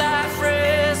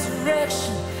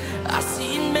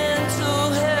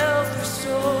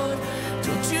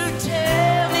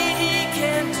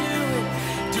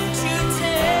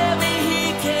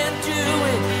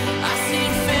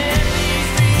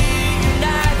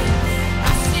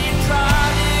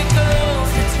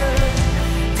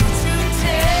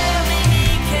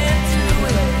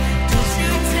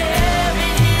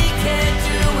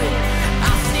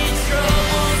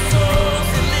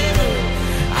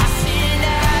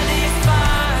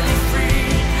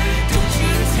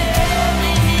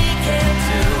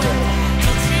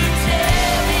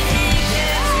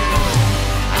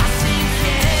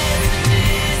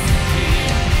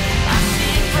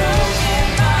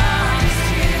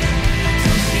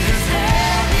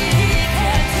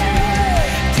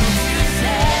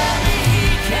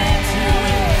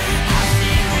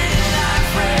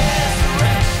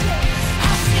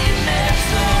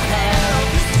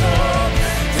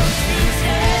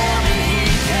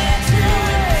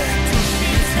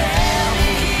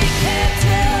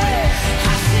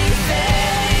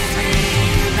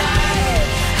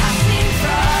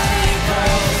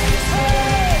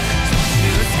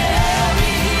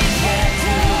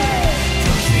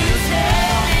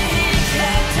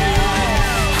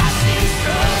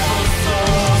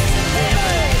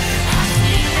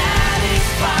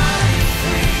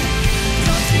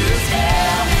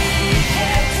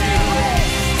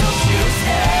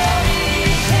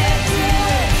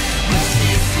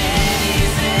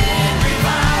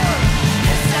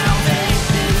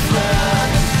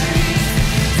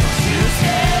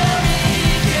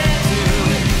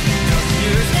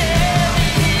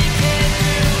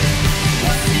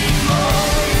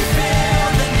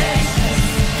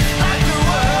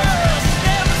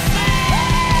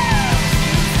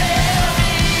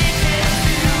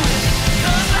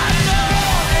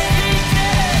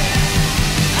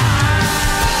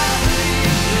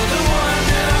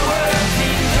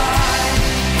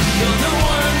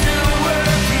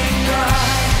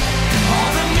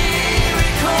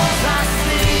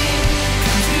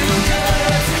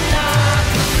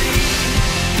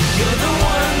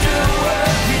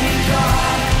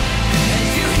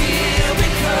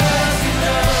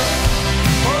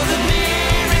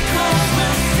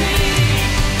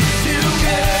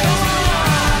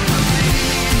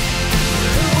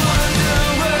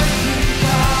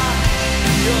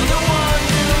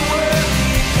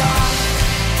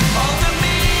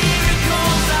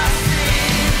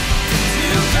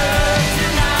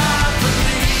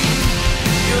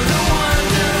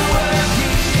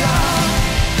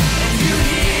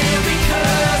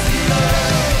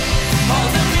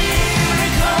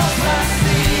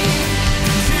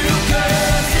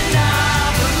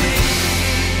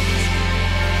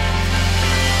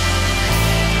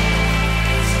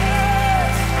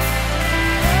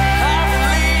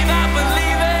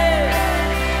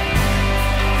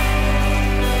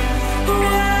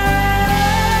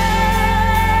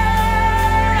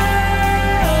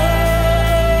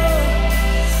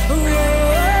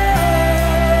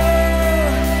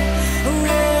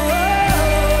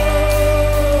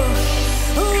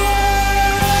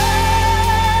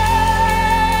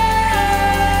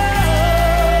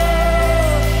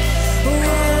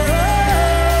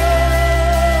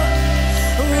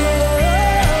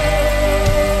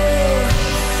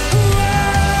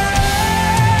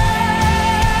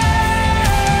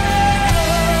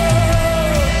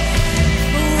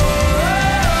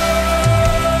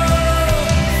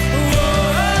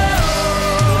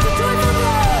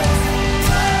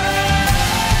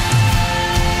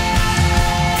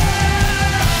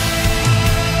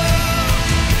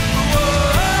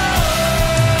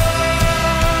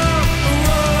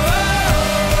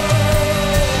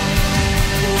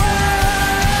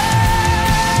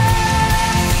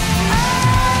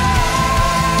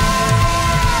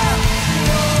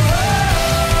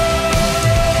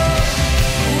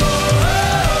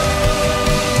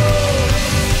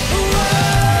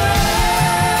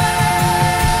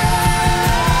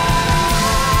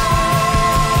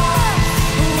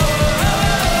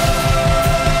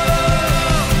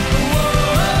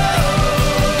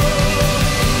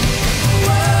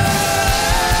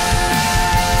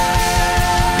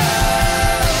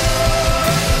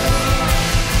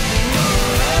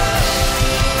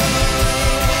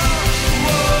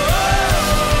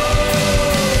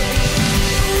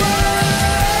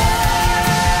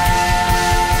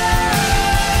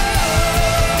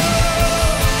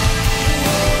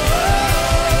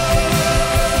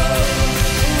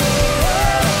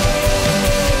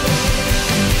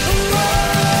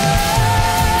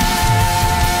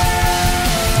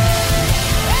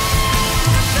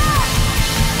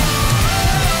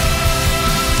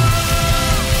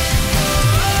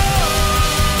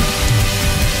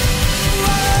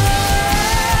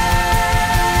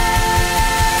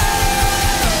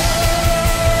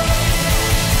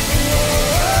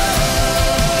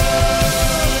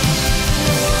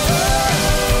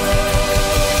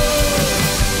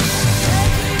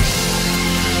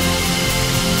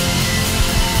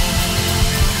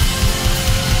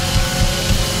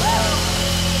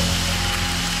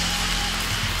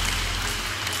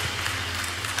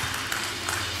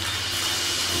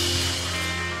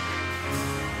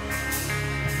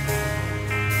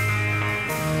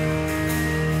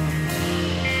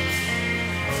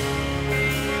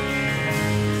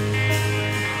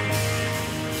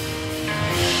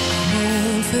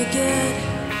forget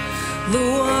the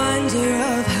wonder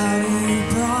of how you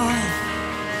brought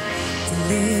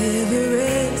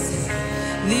deliverance,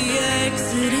 the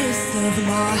exodus of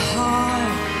my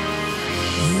heart.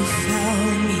 You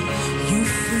found me, you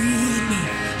freed me,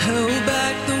 held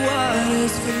back the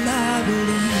waters from my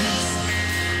release.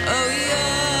 Oh,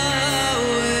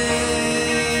 Yahweh.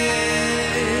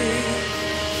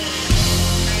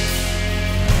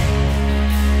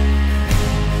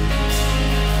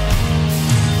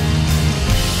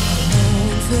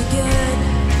 Don't forget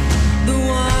the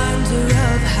wonder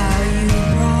of how you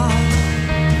brought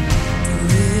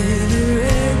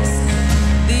deliverance,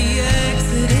 the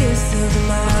exodus of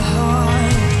my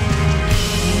heart.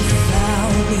 You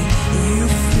found me, you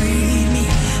freed me,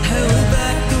 held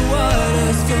back the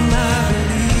waters from my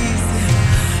release.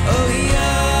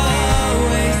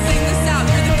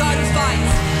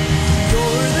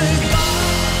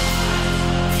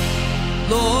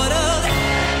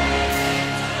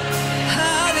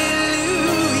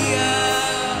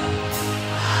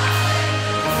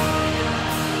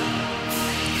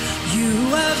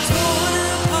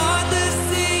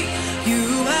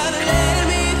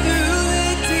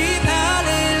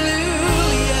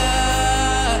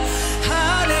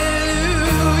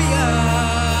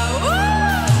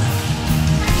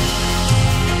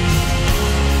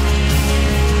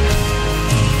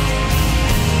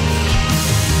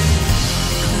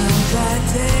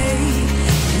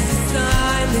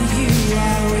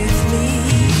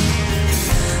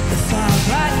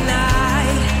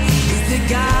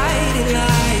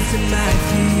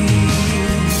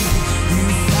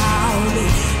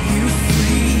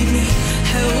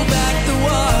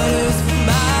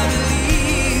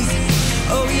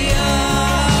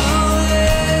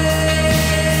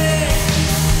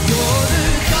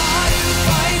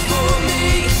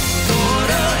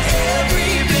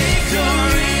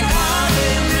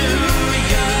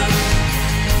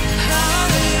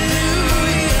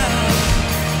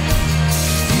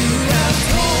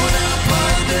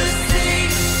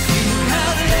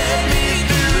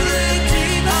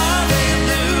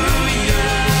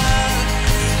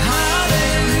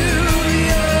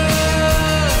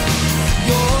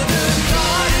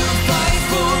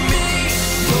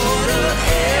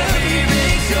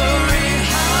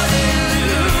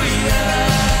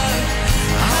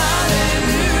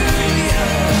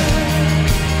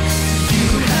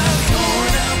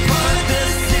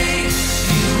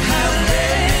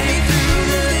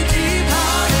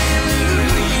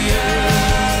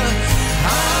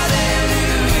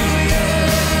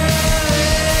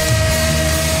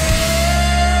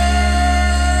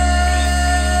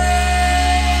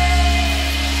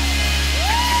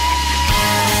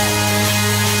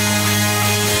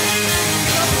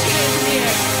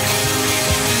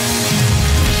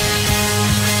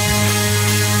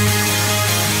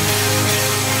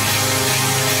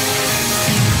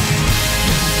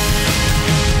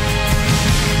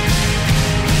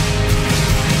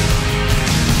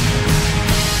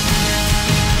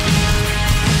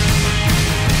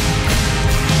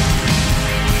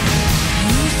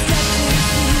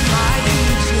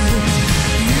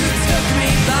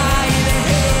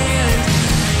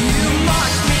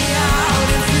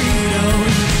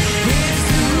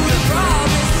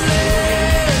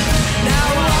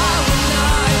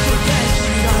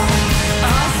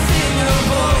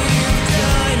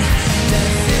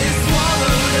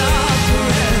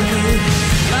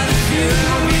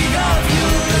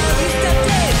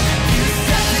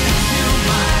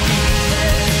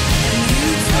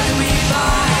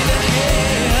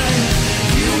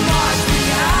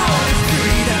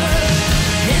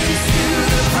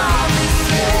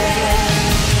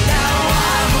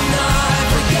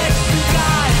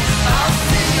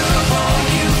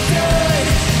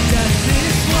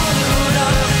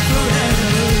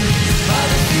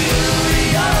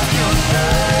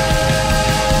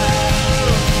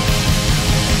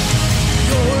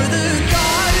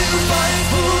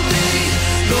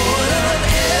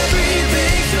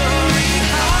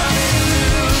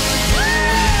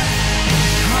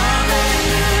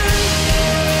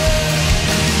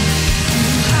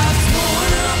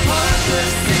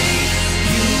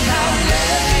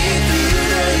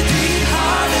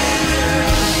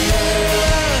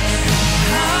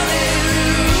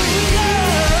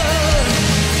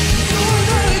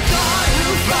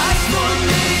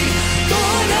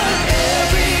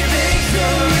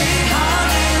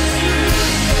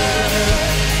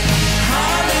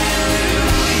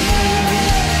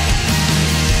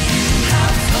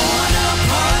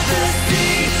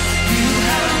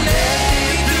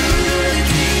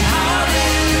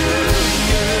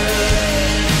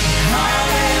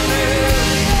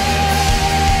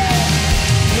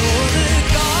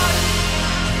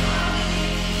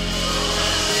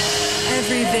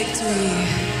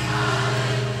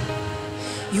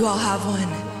 You all have one.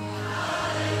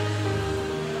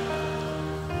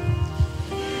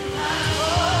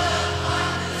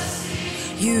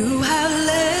 You have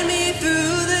led me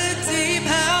through the deep,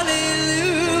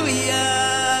 hallelujah,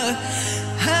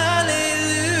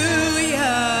 hallelujah.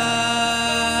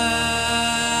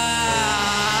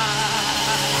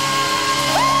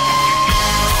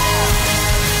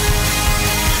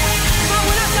 Come on,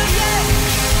 we're not done yet.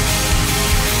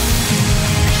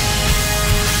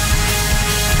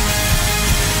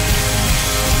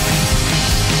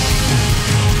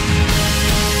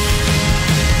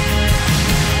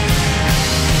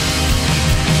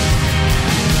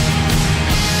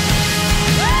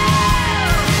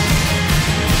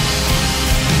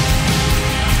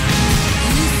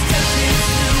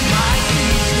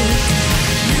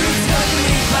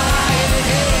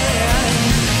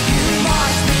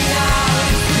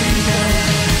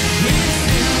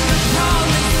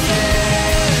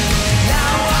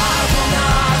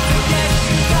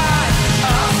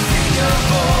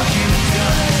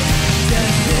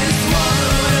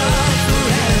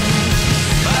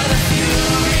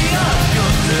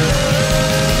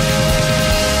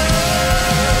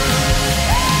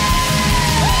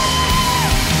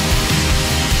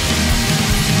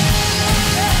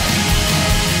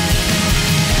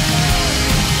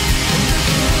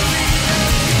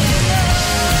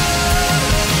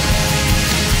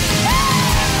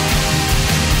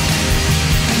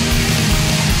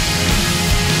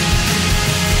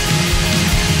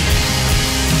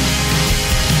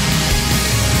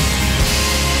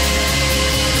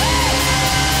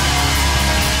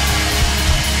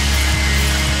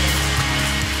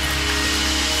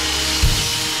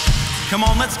 Come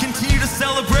on, let's continue to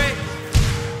celebrate.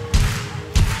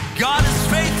 God is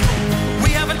faithful.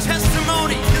 We have a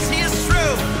testimony because He is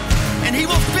true. And He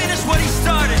will finish what He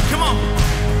started. Come on.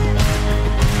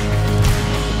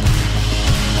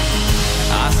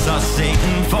 I saw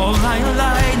Satan fall like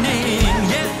lightning,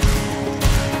 yeah.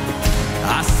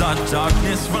 I saw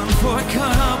darkness run for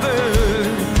cover.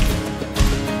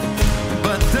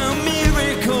 But the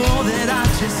miracle that I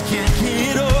just can't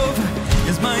get over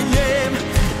is my name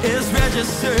is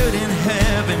registered in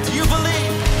heaven. Do you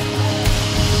believe?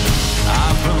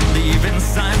 I believe in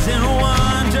signs and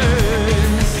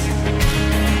wonders.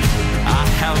 I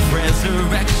have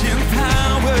resurrection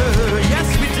power. Yes,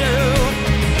 we do.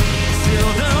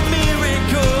 Still the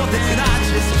miracle that I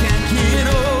just can't get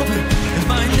over is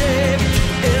my name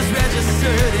is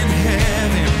registered in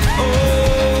heaven.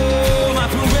 Oh, my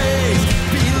praise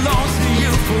belongs to you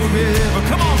forever.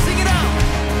 Come on, sing it out.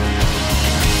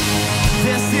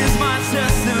 This is my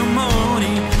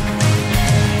testimony,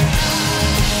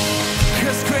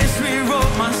 'cause grace rewrote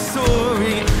my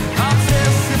story. I'll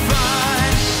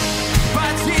testify by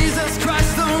Jesus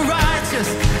Christ the righteous.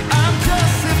 I'm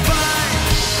justified.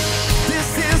 This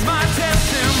is my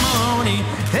testimony.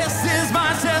 This is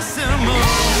my testimony.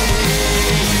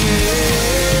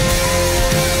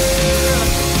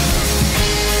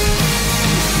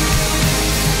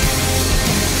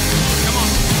 Come on.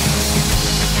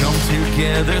 Come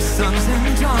together, sons and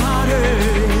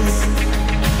daughters,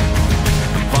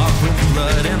 bought with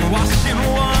blood and washed in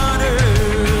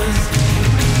waters.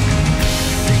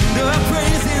 Sing the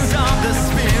praises of the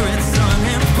Spirit, Son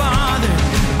and Father.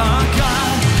 Our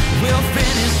God will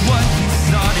finish what He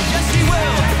started. Yes, He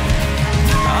will.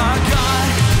 Our God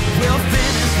will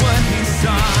finish what He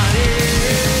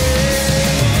started.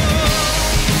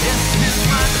 This is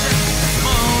my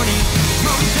testimony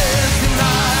from death to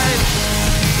life.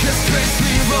 'Cause grace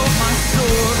rewrote my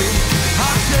story.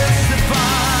 I'll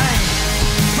testify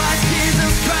by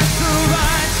Jesus Christ the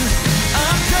righteous.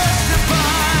 I'm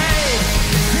justified.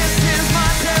 This is my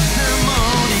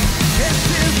testimony. This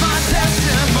is my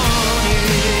testimony.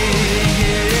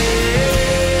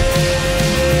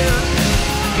 Yeah.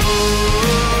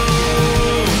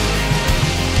 Oh.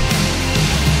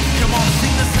 Come on,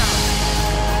 sing this out.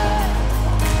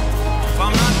 If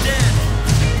I'm not dead,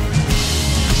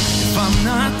 if I'm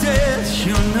not dead,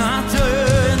 you're not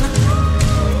done.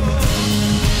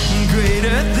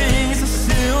 Greater things are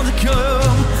still to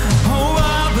come. Oh, I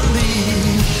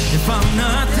believe. If I'm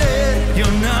not dead,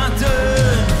 you're not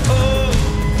done. Oh,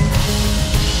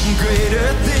 greater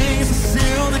things are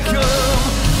still to come.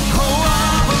 Oh, I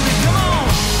believe. Come on.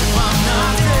 If I'm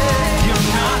not dead, you're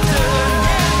not done.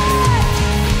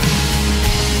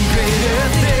 Greater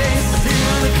things are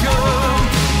still to come.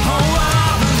 Oh, I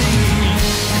believe.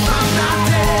 If I'm not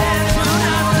dead, you're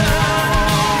not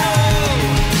done.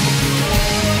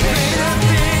 Greater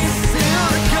things still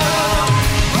to come.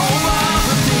 Oh, I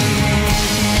believe.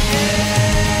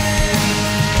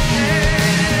 Yeah.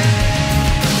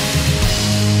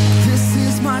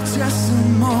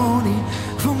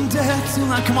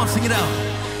 time. Come on, sing it out.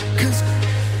 'Cause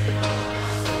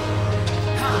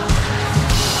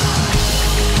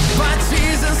by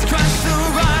Jesus Christ the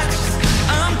righteous,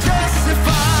 I'm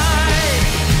justified.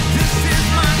 This is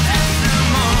my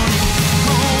testimony.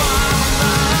 Oh, I'm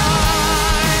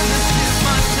alive. This is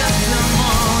my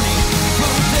testimony.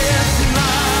 From death to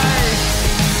life,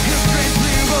 His grace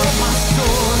rewrote my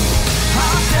story.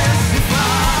 I'll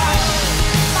testify.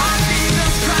 By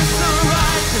Jesus Christ the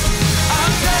righteous,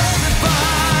 I'm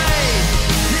justified.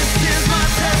 This is my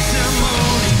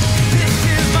testimony. This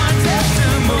is my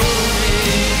testimony.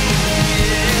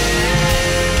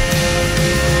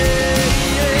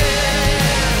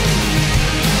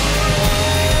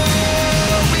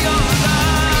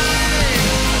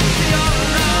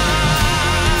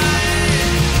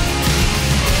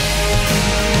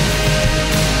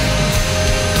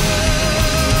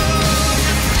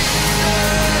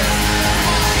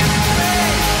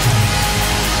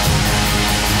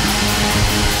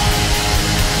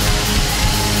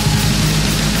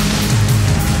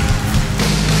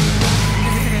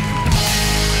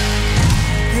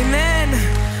 Amen.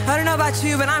 I don't know about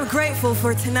you, but I'm grateful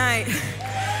for tonight.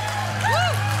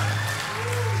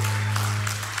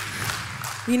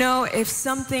 You know,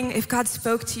 if God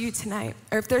spoke to you tonight,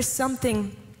 or if there's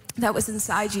something that was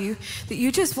inside you that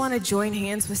you just want to join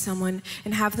hands with someone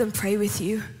and have them pray with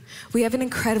you, we have an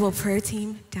incredible prayer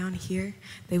team down here.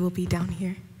 They will be down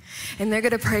here. And they're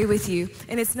going to pray with you.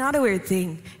 And it's not a weird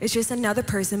thing. It's just another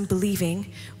person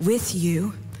believing with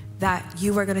you that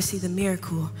you are going to see the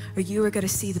miracle, or you are going to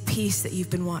see the peace that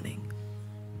you've been wanting.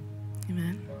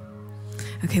 Amen.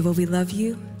 Okay, well, we love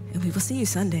you, and we will see you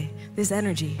Sunday. This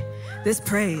energy, this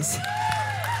praise.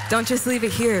 Don't just leave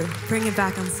it here. Bring it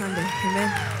back on Sunday.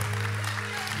 Amen.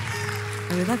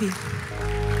 And we love you.